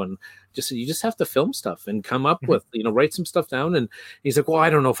me how. And you just have to film stuff and come up with, write some stuff down. And he's like, well, I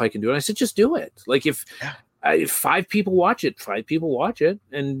don't know if I can do it. I said, just do it. Like if 5 people watch it, 5 people watch it.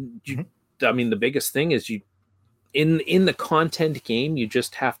 And I mean, the biggest thing is in the content game, you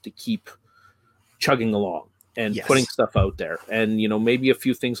just have to keep chugging along and putting stuff out there. And, maybe a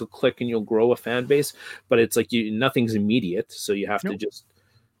few things will click and you'll grow a fan base, but it's like nothing's immediate. So you have to just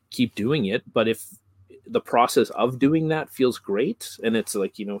keep doing it. But if the process of doing that feels great. And it's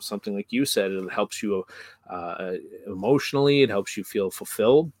like, something like you said, it helps you emotionally, it helps you feel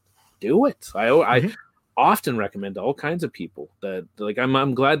fulfilled. Do it. I often recommend to all kinds of people that, like,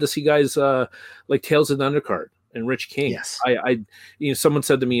 I'm glad to see guys like Tales of the Undercard and Rich King. Yes. Someone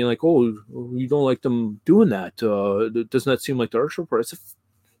said to me, like, oh, you don't like them doing that. Doesn't that seem like the Archer Report? I said,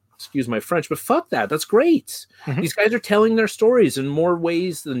 excuse my French, but fuck that. That's great. These guys are telling their stories in more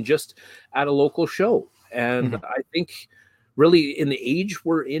ways than just at a local show. And I think really in the age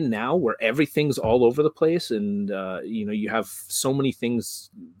we're in now, where everything's all over the place and, you have so many things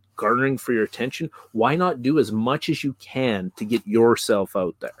garnering for your attention, why not do as much as you can to get yourself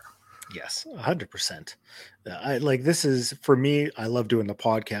out there? Yes, 100%. This is, for me, I love doing the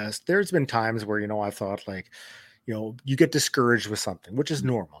podcast. There's been times where, I thought, like, you get discouraged with something, which is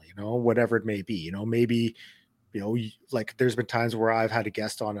normal, whatever it may be, maybe, like there's been times where I've had a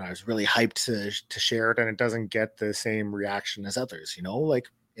guest on and I was really hyped to share it and it doesn't get the same reaction as others, like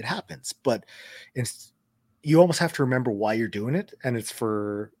it happens, but you almost have to remember why you're doing it. And it's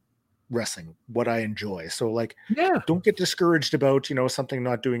for wrestling, what I enjoy. So don't get discouraged about, something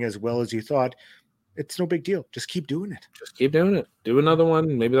not doing as well as you thought. It's no big deal. Just keep doing it. Do another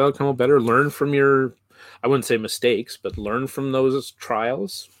one. Maybe that'll come out better. Learn from your, I wouldn't say mistakes, but learn from those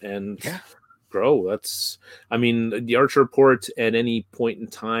trials and grow. The Archer Report at any point in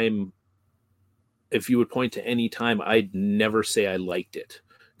time, if you would point to any time, I'd never say I liked it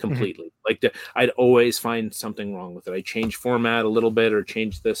completely. I'd always find something wrong with it. I change format a little bit or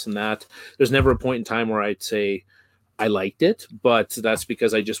change this and that. There's never a point in time where I'd say I liked it, but that's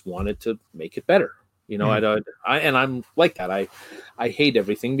because I just wanted to make it better. And I'm like that. I hate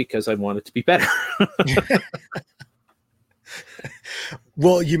everything because I want it to be better.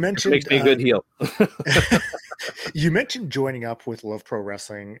 Well, you mentioned it makes me a good heel. You mentioned joining up with Love Pro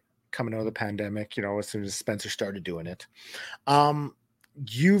Wrestling coming out of the pandemic, as soon as Spencer started doing it.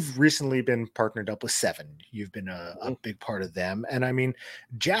 You've recently been partnered up with Seven. You've been a big part of them. And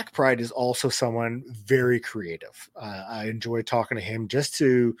Jack Pride is also someone very creative. I enjoy talking to him just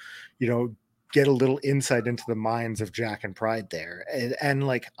to, get a little insight into the minds of Jack and Pride there. And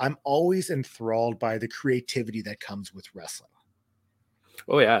I'm always enthralled by the creativity that comes with wrestling.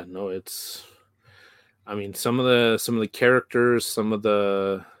 Oh yeah, no, it's, some of the characters,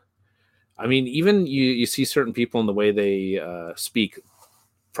 even you see certain people in the way they speak.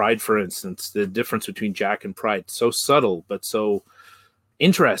 Pride, for instance, the difference between Jack and Pride, so subtle but so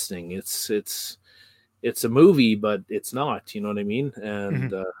interesting. It's a movie, but it's not. You know what I mean?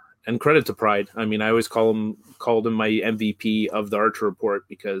 And credit to Pride. I always called him my MVP of the Archer Report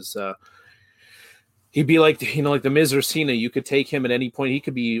because he'd be like the Miz or Cena. You could take him at any point. He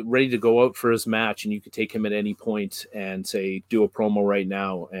could be ready to go out for his match, and you could take him at any point and say, "Do a promo right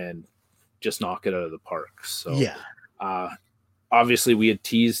now," and just knock it out of the park. So obviously we had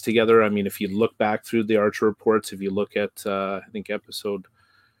teased together. If you look back through the Archer Reports, if you look at, I think episode,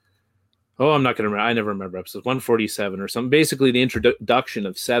 I'm not going to remember. I never remember episode 147 or something. Basically the introduction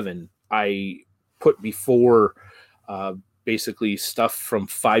of Seven, I put before basically stuff from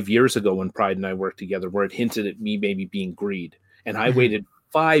 5 years ago when Pride and I worked together, where it hinted at me maybe being Greed. And I waited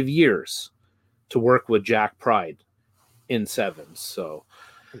 5 years to work with Jack Pride in Seven. So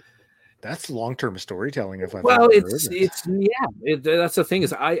that's long-term storytelling. That's the thing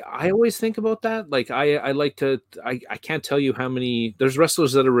is I always think about that. Like I like to, I can't tell you how many, there's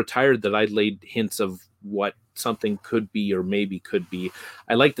wrestlers that are retired that I laid hints of what something could be or maybe could be.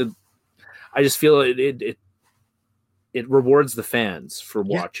 I just feel it rewards the fans for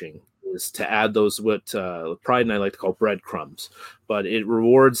watching, is to add those, what Pride and I like to call breadcrumbs, but it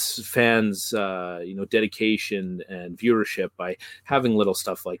rewards fans, dedication and viewership by having little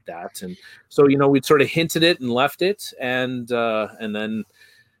stuff like that. And so, we'd sort of hinted it and left it, and then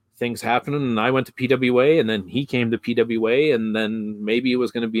things happened, and I went to PWA, and then he came to PWA, and then maybe it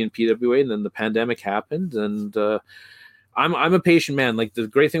was going to be in PWA, and then the pandemic happened, and I'm a patient man. Like, the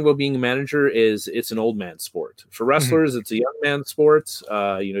great thing about being a manager is it's an old man sport. For wrestlers, it's a young man sport.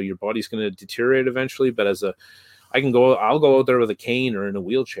 Your body's going to deteriorate eventually, but I'll go out there with a cane or in a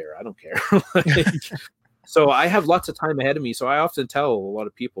wheelchair. I don't care. So I have lots of time ahead of me. So I often tell a lot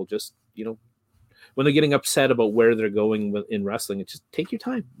of people, just, when they're getting upset about where they're going in wrestling, it's just take your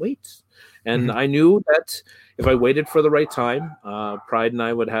time, wait. And I knew that if I waited for the right time, Pride and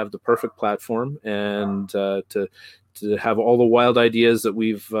I would have the perfect platform, and to have all the wild ideas that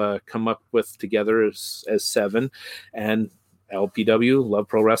we've come up with together as Seven, and LPW, Love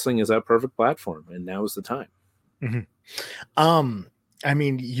Pro Wrestling, is that perfect platform, and now is the time. I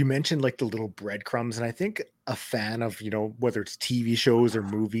mean, you mentioned like the little breadcrumbs, and I think a fan of, whether it's TV shows or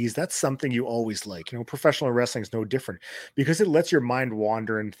movies, that's something you always like. Professional wrestling is no different because it lets your mind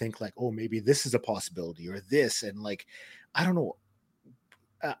wander and think like, oh, maybe this is a possibility or this. And like, I don't know.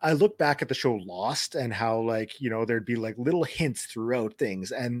 I look back at the show Lost and how like, there'd be like little hints throughout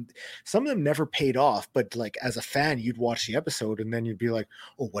things and some of them never paid off. But like as a fan, you'd watch the episode and then you'd be like,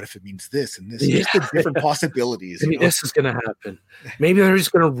 oh, what if it means this and this? Yeah. Just the different possibilities. Maybe this is going to happen. Maybe they're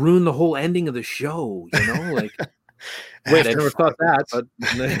just going to ruin the whole ending of the show, Like, wait, I never thought that,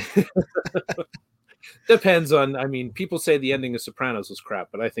 but depends on, people say the ending of Sopranos was crap,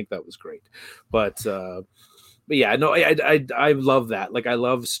 but I think that was great. But yeah, no, I love that. Like, I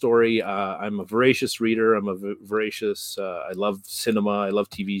love story. I'm a voracious reader. I'm a voracious. I love cinema. I love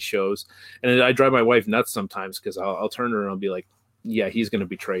TV shows, and I drive my wife nuts sometimes because I'll turn her and I'll be like, "Yeah, he's going to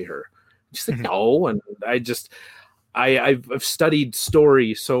betray her." She's like, "No," and I've studied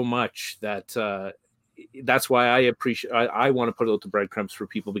story so much that that's why I appreciate. I want to put out the breadcrumbs for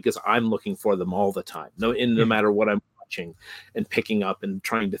people because I'm looking for them all the time. No matter what I'm watching and picking up and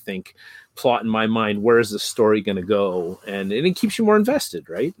trying to think, plot in my mind, where is the story going to go, and it keeps you more invested,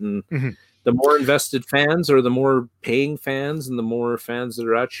 right? And the more invested fans, or the more paying fans, and the more fans that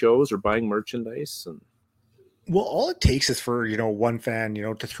are at shows or buying merchandise. And well, all it takes is for, one fan,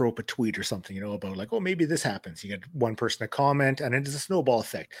 to throw up a tweet or something, about like, oh, maybe this happens. You get one person to comment and it is a snowball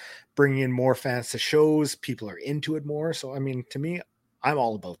effect, bringing in more fans to shows. People are into it more. So, I mean, to me, I'm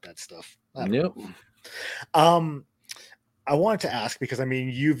all about that stuff. Yep. I wanted to ask because,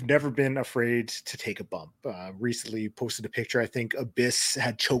 you've never been afraid to take a bump. Recently you posted a picture. I think Abyss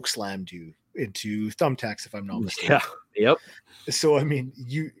had choke slammed you into thumbtacks, if I'm not mistaken. Yeah. Yep. So,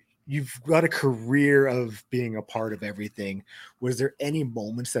 you've got a career of being a part of everything. Was there any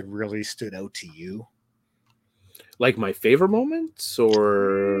moments that really stood out to you? Like my favorite moments,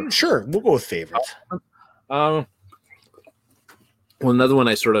 or? Sure. We'll go with favorites. Well, another one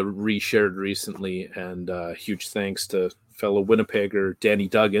I sort of reshared recently, and huge thanks to fellow Winnipegger Danny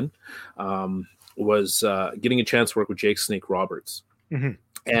Duggan, was getting a chance to work with Jake Snake Roberts.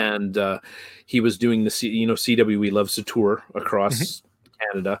 And he was doing the CWE loves to tour across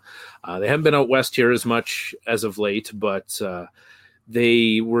Canada. They haven't been out west here as much as of late, but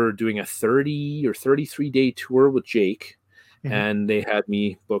they were doing a 30 or 33 day tour with Jake. And they had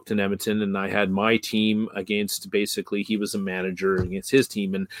me booked in Edmonton, and I had my team against, basically, he was a manager against his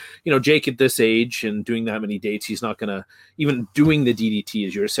team. And, Jake at this age and doing that many dates, he's not going to, even doing the DDT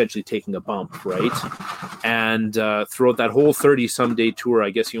is you're essentially taking a bump, right? And throughout that whole 30-some day tour, I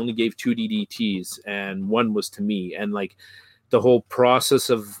guess he only gave 2 DDTs, and one was to me. And like the whole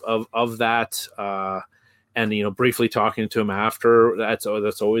process of that, and, briefly talking to him after, that's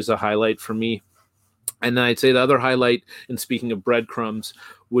always a highlight for me. And then I'd say the other highlight, and speaking of breadcrumbs,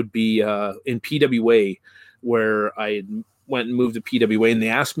 would be in PWA, where I went and moved to PWA, and they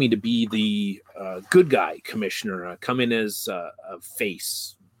asked me to be the good guy commissioner, come in as a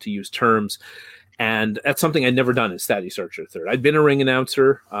face, to use terms. And that's something I'd never done as Thaddeus Archer The Third. I'd been a ring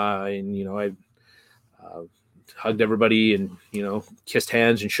announcer, and, I hugged everybody and, kissed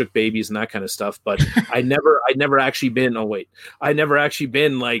hands and shook babies and that kind of stuff. But I'd never actually been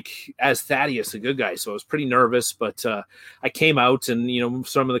like as Thaddeus, a good guy. So I was pretty nervous, but I came out, and,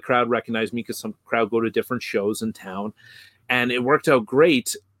 some of the crowd recognized me because some crowd go to different shows in town, and it worked out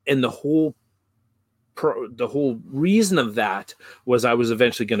great. And the whole reason of that was I was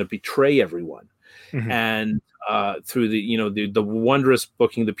eventually going to betray everyone. And through the wondrous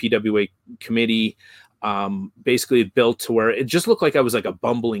booking, the PWA committee, basically it built to where it just looked like I was like a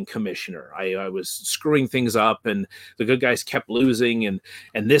bumbling commissioner. I was screwing things up, and the good guys kept losing, and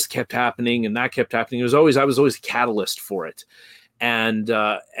this kept happening, and that kept happening. I was always a catalyst for it. And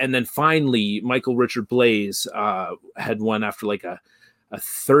then finally Michael Richard Blaze had won after like a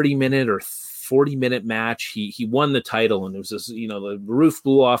 30-minute or 40-minute match. He won the title, and it was this, the roof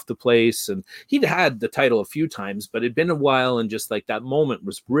blew off the place, and he'd had the title a few times, but it'd been a while, and just like that moment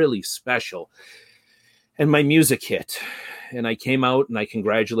was really special. And my music hit, and I came out and I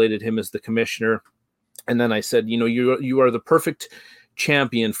congratulated him as the commissioner. And then I said, you are the perfect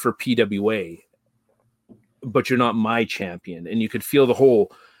champion for PWA, but you're not my champion. And you could feel the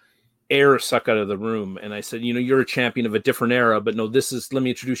whole air suck out of the room. And I said, you're a champion of a different era, but no, let me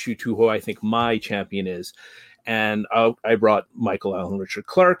introduce you to who I think my champion is. And I brought Michael Allen Richard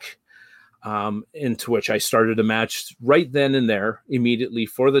Clark, into which I started a match right then and there immediately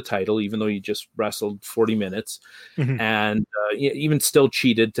for the title, even though he just wrestled 40 minutes, and even still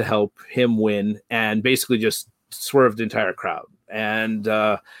cheated to help him win, and basically just swerved the entire crowd. And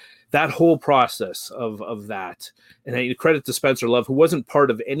that whole process of that, and I credit to Spencer Love, who wasn't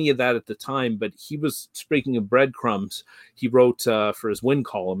part of any of that at the time, but he was, speaking of breadcrumbs, he wrote for his win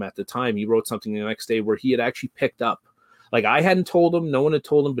column at the time, he wrote something the next day where he had actually picked up, like I hadn't told him, no one had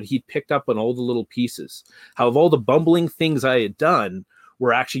told him, but he'd picked up on all the little pieces, how of all the bumbling things I had done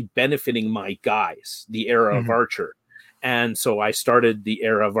were actually benefiting my guys, the era of Archer. And so I started the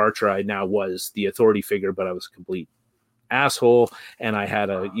era of Archer. I now was the authority figure, but I was a complete asshole, and I had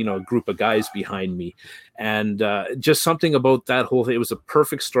a group of guys behind me, and just something about that whole thing. It was a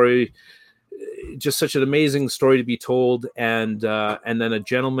perfect story, just such an amazing story to be told. And then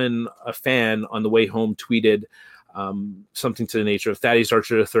a fan on the way home tweeted something to the nature of, Thaddeus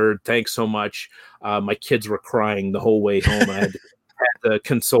Archer the Third, thanks so much. My kids were crying the whole way home. I had to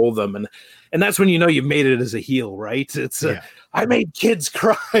console them, and that's when you made it as a heel, right? It's I made kids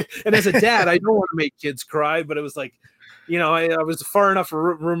cry, and as a dad, I don't want to make kids cry, but it was like, I was far enough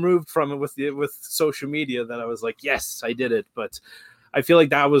removed from it with social media that I was like, yes, I did it. But I feel like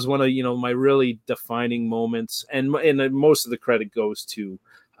that was one of my really defining moments, and most of the credit goes to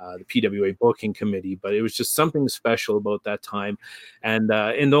the PWA booking committee, but it was just something special about that time. And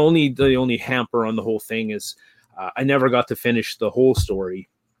the only hamper on the whole thing is I never got to finish the whole story.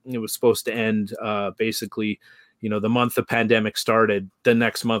 It was supposed to end basically, the month the pandemic started. The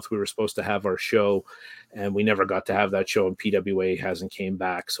next month we were supposed to have our show, and we never got to have that show, and PWA hasn't came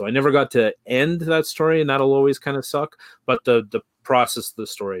back. So I never got to end that story, and that'll always kind of suck. But the process of the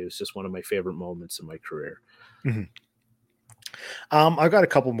story is just one of my favorite moments in my career. Mm-hmm. I've got a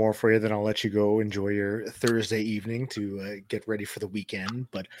couple more for you, then I'll let you go enjoy your Thursday evening to get ready for the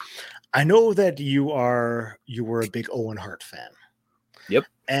weekend. But I know that you were a big Owen Hart fan. Yep.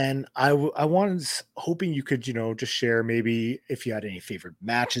 And I was hoping you could, just share maybe if you had any favorite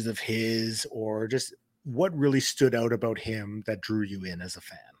matches of his, or just what really stood out about him that drew you in as a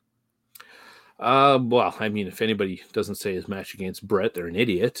fan. Well, I mean, if anybody doesn't say his match against Brett, they're an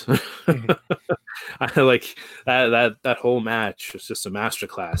idiot. I like that whole match was just a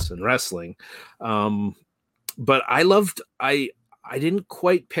masterclass in wrestling. But I didn't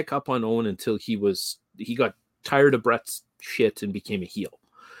quite pick up on Owen until he got tired of Brett's shit and became a heel.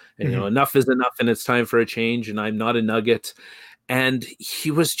 And enough is enough, and it's time for a change, and I'm not a nugget. And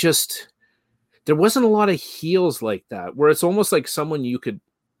he was just, there wasn't a lot of heels like that, where it's almost like someone you could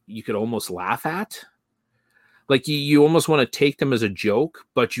almost laugh at. Like you almost want to take them as a joke,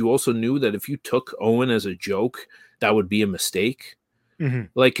 but you also knew that if you took Owen as a joke, that would be a mistake.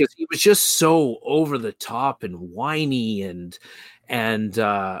 Like, 'cause he was just so over the top and whiny and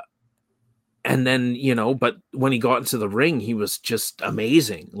then, but when he got into the ring, he was just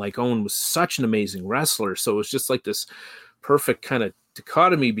amazing. Like, Owen was such an amazing wrestler. So it was just like this perfect kind of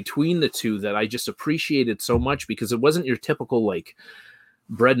dichotomy between the two that I just appreciated so much, because it wasn't your typical like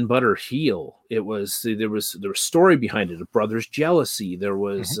bread and butter heel. There was story behind it, a brother's jealousy. There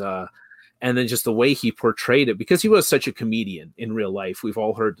was, and then just the way he portrayed it, because he was such a comedian in real life. We've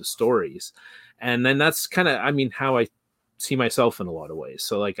all heard the stories. And then that's kind of, how I see myself in a lot of ways.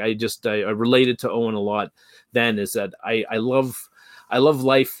 So like, I related to Owen a lot then, is that I love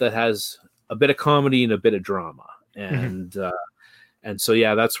life that has a bit of comedy and a bit of drama. And, and so,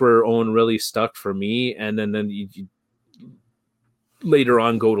 yeah, that's where Owen really stuck for me. And then you later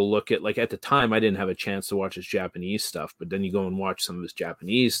on go to look at, like, at the time I didn't have a chance to watch his Japanese stuff, but then you go and watch some of his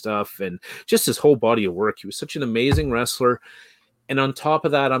Japanese stuff and just his whole body of work. He was such an amazing wrestler. And on top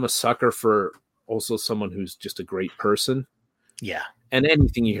of that, I'm a sucker for also someone who's just a great person. Yeah. And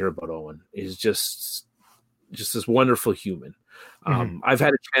anything you hear about Owen is just this wonderful human. I've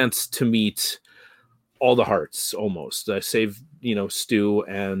had a chance to meet all the Harts almost. I saved, Stu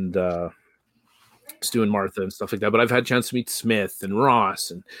and Martha and stuff like that. But I've had a chance to meet Smith and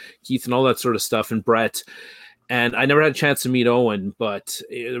Ross and Keith and all that sort of stuff, and Brett. And I never had a chance to meet Owen, but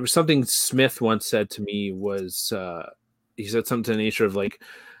there was something Smith once said to me was, he said something to the nature of like,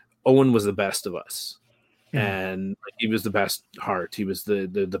 Owen was the best of us. And he was the best Hart. He was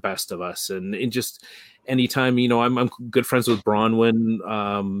the best of us. And it just, anytime, I'm good friends with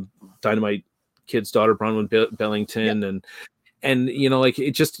Bronwyn, Dynamite Kid's daughter, Bronwyn Bellington. And like,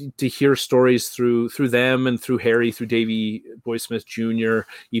 it just to hear stories through them and through Harry, through Davey Boy Smith Jr.,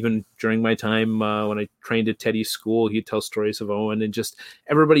 even during my time when I trained at Teddy's school, he'd tell stories of Owen, and just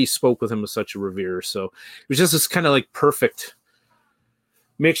everybody spoke with him with such a revere. So it was just this kind of like perfect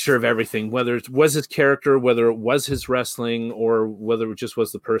mixture of everything, whether it was his character, whether it was his wrestling, or whether it just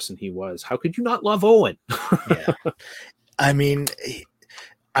was the person he was. How could you not love Owen? Yeah. I mean,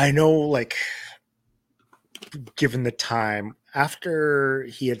 I know, like, given the time after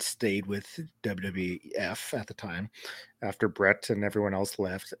he had stayed with WWF at the time, after Brett and everyone else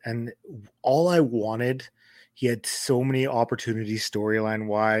left, and all I wanted, he had so many opportunities storyline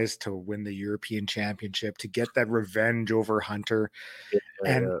wise to win the European Championship, to get that revenge over Hunter,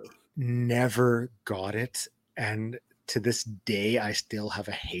 and never got it. And to this day, I still have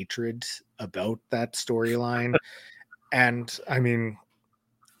a hatred about that storyline. And I mean,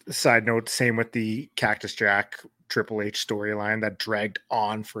 side note, same with the Cactus Jack Triple H storyline that dragged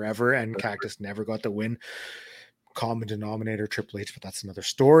on forever, and Cactus never got the win. Common denominator Triple H, but that's another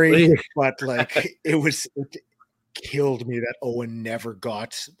story. But like, it killed me that Owen never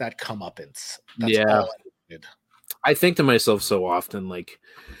got that comeuppance. That's all I did. I think to myself so often, like,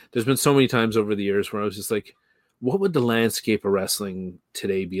 there's been so many times over the years where I was just like, what would the landscape of wrestling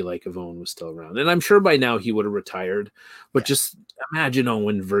today be like if Owen was still around? And I'm sure by now he would have retired, but just imagine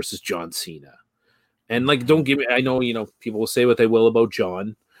Owen versus John Cena. And like, don't give me, I know, people will say what they will about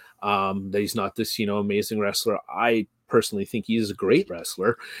John, that he's not this, amazing wrestler. I personally think he's a great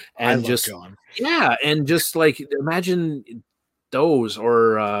wrestler. And just, John. Yeah. And just like, imagine those,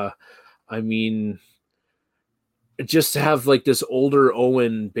 or, just to have like this older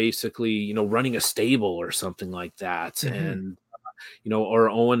Owen basically, running a stable or something like that. Mm-hmm. And, or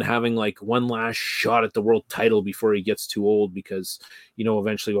Owen having like one last shot at the world title before he gets too old, because,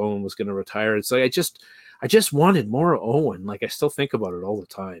 eventually Owen was going to retire. It's like, I just wanted more Owen. Like, I still think about it all the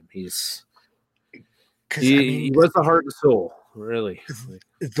time. He was the heart and soul, really.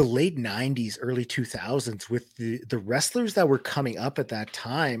 The late 90s, early 2000s, with the wrestlers that were coming up at that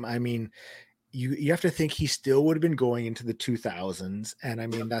time. I mean, you have to think he still would have been going into the 2000s. And I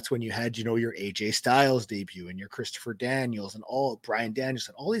mean, that's when you had, your AJ Styles debut and your Christopher Daniels and Brian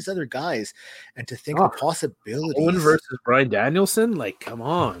Danielson, all these other guys. And to think of possibilities. Owen versus Brian Danielson? Like, come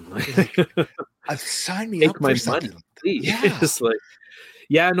on. I've signed me up for something. Money, please.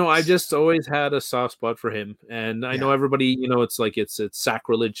 Yeah. I just always had a soft spot for him. And I know everybody, it's like, it's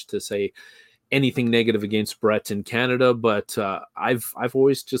sacrilege to say anything negative against Brett in Canada, but I've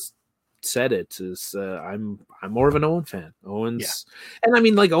always just said it is I'm more of an Owen fan. And I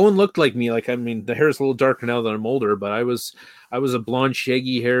mean, like, Owen looked like me. Like, I mean, the hair is a little darker now that I'm older, but I was a blonde,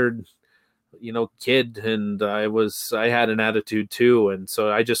 shaggy haired, kid, and I had an attitude too, and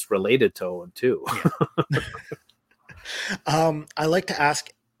so I just related to Owen too. I like to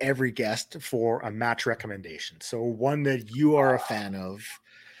ask every guest for a match recommendation. So one that you are a fan of,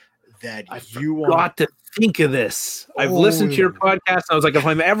 that you want to think of this. I've listened to your podcast. I was like, if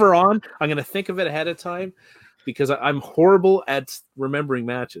I'm ever on, I'm going to think of it ahead of time, because I'm horrible at remembering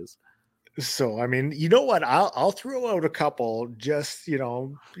matches. So, I mean, you know what? I'll throw out a couple just,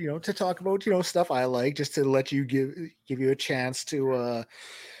 to talk about, stuff I like, just to let you give you a chance to,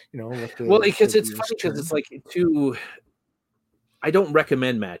 because it's funny, because it's like I don't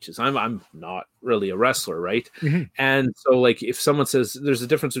recommend matches. I'm not really a wrestler, right? Mm-hmm. And so, like, if someone says, there's a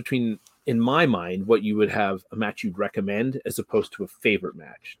difference between, in my mind, what you would have a match you'd recommend as opposed to a favorite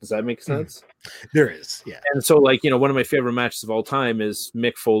match. Does that make sense? Mm-hmm. There is, yeah. And so, like, one of my favorite matches of all time is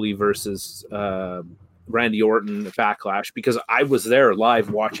Mick Foley versus Randy Orton at Backlash, because I was there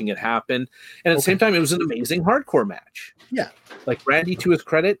live watching it happen. And at the same time, it was an amazing hardcore match. Yeah. Like, Randy, to his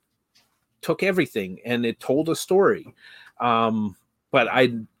credit, took everything and it told a story. But I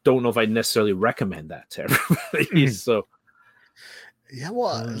don't know if I necessarily recommend that to everybody. So, yeah,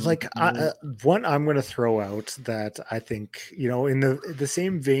 well, like one I'm going to throw out that I think, in the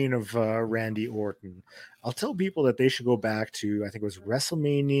same vein of Randy Orton, I'll tell people that they should go back to, I think it was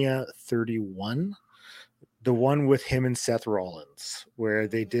WrestleMania 31, the one with him and Seth Rollins, where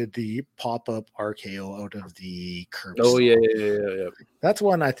they did the pop-up RKO out of the curb. Oh, yeah. That's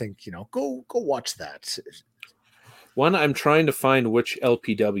one I think, go watch that. One, I'm trying to find which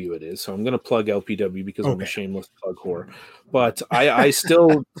LPW it is, so I'm going to plug LPW because I'm a shameless plug whore. But I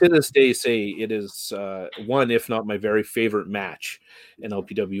still, to this day, say it is one, if not my very favorite match in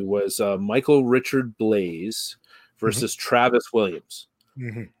LPW, was Michael Richard Blaze versus Travis Williams.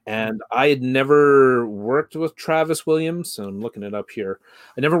 Mm-hmm. And I had never worked with Travis Williams. And I'm looking it up here.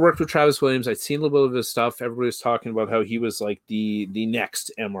 I never worked with Travis Williams. I'd seen a little bit of his stuff. Everybody was talking about how he was like the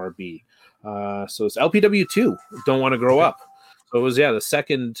next MRB. So it's LPW 2, Don't Want to Grow Up. So it was, the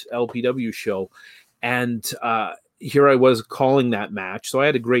second LPW show. And here I was calling that match. So I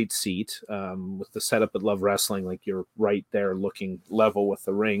had a great seat with the setup at Love Wrestling. Like, you're right there looking level with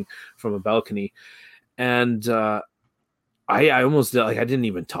the ring from a balcony. And I almost, like, I didn't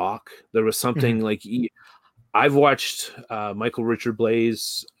even talk. There was something like, I've watched Michael Richard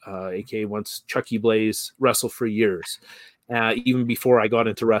Blaze, aka once Chucky Blaze, wrestle for years. even before I got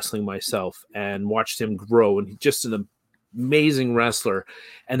into wrestling myself, and watched him grow, and he's just an amazing wrestler.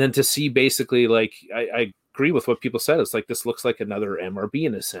 And then to see basically, like, I agree with what people said. It's like, this looks like another MRB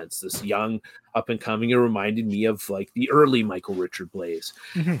in a sense, this young up and coming. It reminded me of like the early Michael Richard Blaze.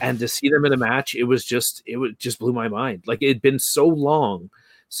 And to see them in a match, it just blew my mind. Like, it had been so long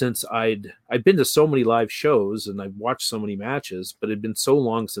since I'd been to so many live shows and I've watched so many matches, but it'd been so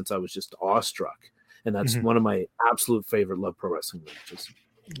long since I was just awestruck. And that's one of my absolute favorite Love Pro Wrestling matches.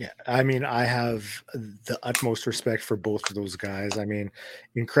 Yeah, I mean, I have the utmost respect for both of those guys. I mean,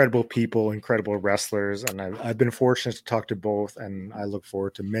 incredible people, incredible wrestlers, and I've been fortunate to talk to both, and I look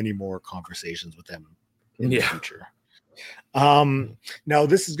forward to many more conversations with them in the future. Now,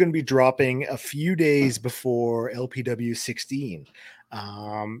 this is going to be dropping a few days before LPW 16.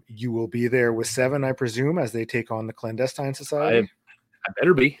 You will be there with Seven, I presume, as they take on the Clandestine Society. I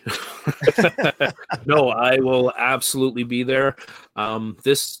better be. No, I will absolutely be there.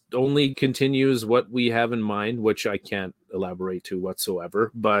 This only continues what we have in mind, which I can't elaborate to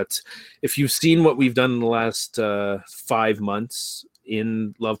whatsoever. But if you've seen what we've done in the last 5 months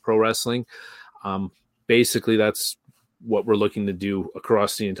in Love Pro Wrestling, basically that's what we're looking to do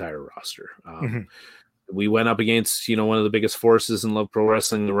across the entire roster. We went up against, one of the biggest forces in Love Pro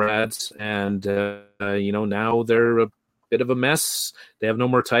Wrestling, the Rads, and now they're a bit of a mess. They have no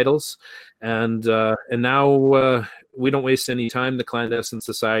more titles, and now we don't waste any time. The Clandestine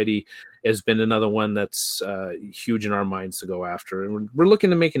Society has been another one that's huge in our minds to go after, and we're looking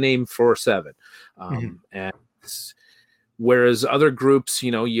to make a name for Seven. And whereas other groups,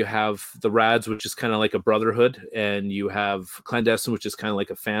 you have the Rads, which is kind of like a brotherhood, and you have Clandestine, which is kind of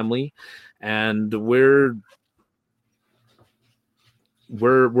like a family, and we're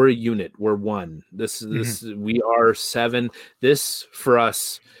a unit. We're one. This we are Seven. This for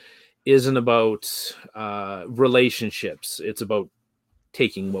us isn't about relationships. It's about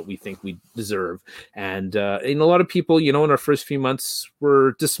taking what we think we deserve. And a lot of people, in our first few months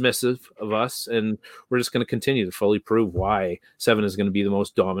were dismissive of us, and we're just going to continue to fully prove why Seven is going to be the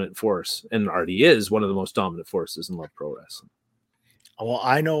most dominant force, and already is one of the most dominant forces in Love Pro Wrestling. Well,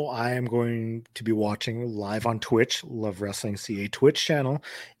 I know I am going to be watching live on Twitch, Love Wrestling CA Twitch channel.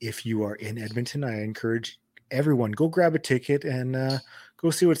 If you are in Edmonton, I encourage everyone, go grab a ticket and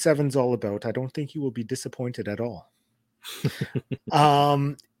go see what Seven's all about. I don't think you will be disappointed at all.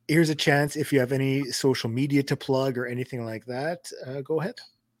 Here's a chance. If you have any social media to plug or anything like that, go ahead.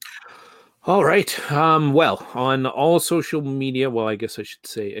 All right. Well, on all social media, well, I guess I should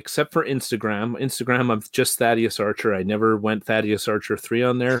say, except for Instagram. Instagram, I'm just Thaddeus Archer. I never went Thaddeus Archer 3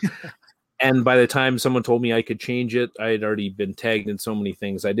 on there. And by the time someone told me I could change it, I had already been tagged in so many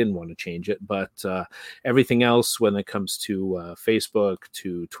things. I didn't want to change it. But everything else, when it comes to Facebook,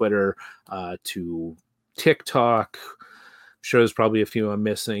 to Twitter, to TikTok, sure there's probably a few I'm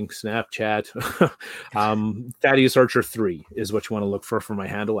missing. Snapchat. Thaddeus Archer 3 is what you want to look for my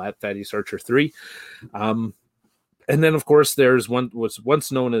handle, at Thaddeus Archer 3. And then, of course, there's what's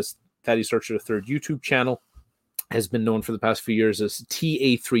once known as Thaddeus Archer The Third YouTube channel, has been known for the past few years as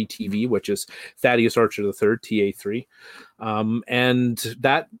TA3 TV, which is Thaddeus Archer The Third, TA3. And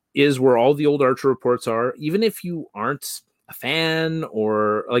that is where all the old Archer reports are. Even if you aren't a fan,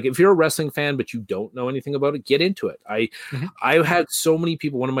 or like if you're a wrestling fan but you don't know anything about it, get into it. I had so many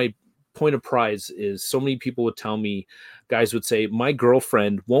people, one of my point of pride is so many people would tell me, guys would say, my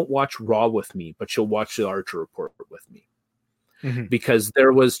girlfriend won't watch Raw with me, but she'll watch the Archer report with me. Because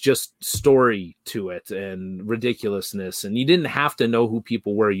there was just story to it and ridiculousness, and you didn't have to know who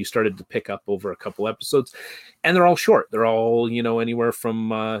people were. You started to pick up over a couple episodes, and they're all short. They're all, anywhere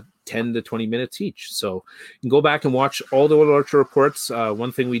from 10 to 20 minutes each. So you can go back and watch all the old Archer reports.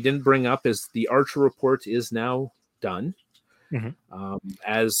 One thing we didn't bring up is the Archer report is now done.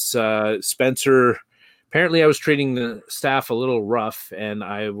 As Spencer, apparently I was treating the staff a little rough, and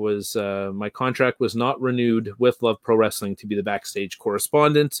I was my contract was not renewed with Love Pro Wrestling to be the backstage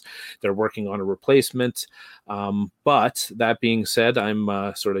correspondent. They're working on a replacement. But that being said,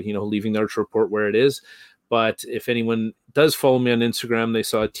 I'm sort of, leaving the Archer report where it is. But if anyone does follow me on Instagram, they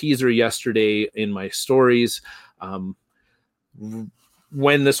saw a teaser yesterday in my stories.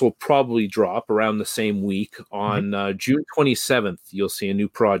 When this will probably drop around the same week on June 27th, you'll see a new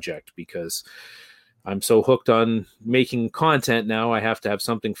project, because I'm so hooked on making content now. I have to have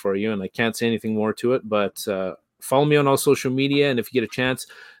something for you, and I can't say anything more to it. But follow me on all social media, and if you get a chance,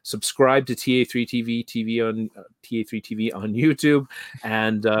 subscribe to TA3 TV on TA3 TV on YouTube,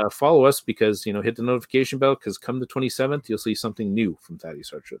 and follow us, because hit the notification bell, because come the 27th, you'll see something new from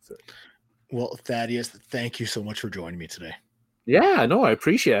Thaddeus Archer The Third. Well, Thaddeus, thank you so much for joining me today. Yeah, no, I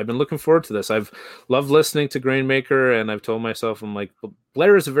appreciate it. I've been looking forward to this. I've loved listening to Grainmaker, and I've told myself, I'm like,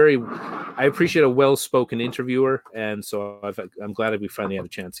 Blair is I appreciate a well-spoken interviewer, and so I'm glad that we finally had a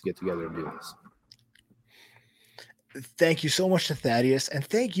chance to get together and do this. Thank you so much to Thaddeus, and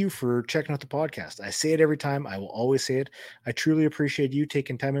thank you for checking out the podcast. I say it every time. I will always say it. I truly appreciate you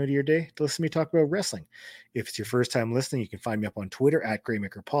taking time out of your day to listen to me talk about wrestling. If it's your first time listening, you can find me up on Twitter at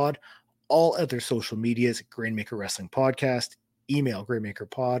GrainmakerPod, all other social medias, Grainmaker Wrestling Podcast, email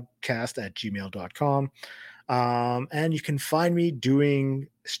grainmakerpodcast@gmail.com. And you can find me doing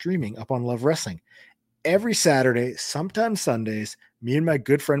streaming up on Love Wrestling. Every Saturday, sometimes Sundays, me and my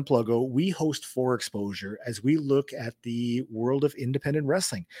good friend Pluggo, we host For Exposure as we look at the world of independent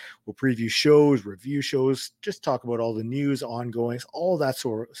wrestling. We'll preview shows, review shows, just talk about all the news, ongoings, all that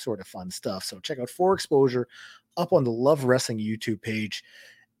sort of fun stuff. So check out For Exposure up on the Love Wrestling YouTube page.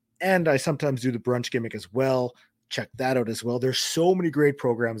 And I sometimes do the brunch gimmick as well. Check that out as well. There's so many great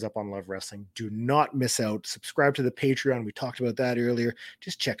programs up on Love Wrestling. Do not miss out. Subscribe to the Patreon. We talked about that earlier.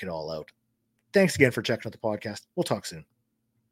 Just check it all out. Thanks again for checking out the podcast. We'll talk soon.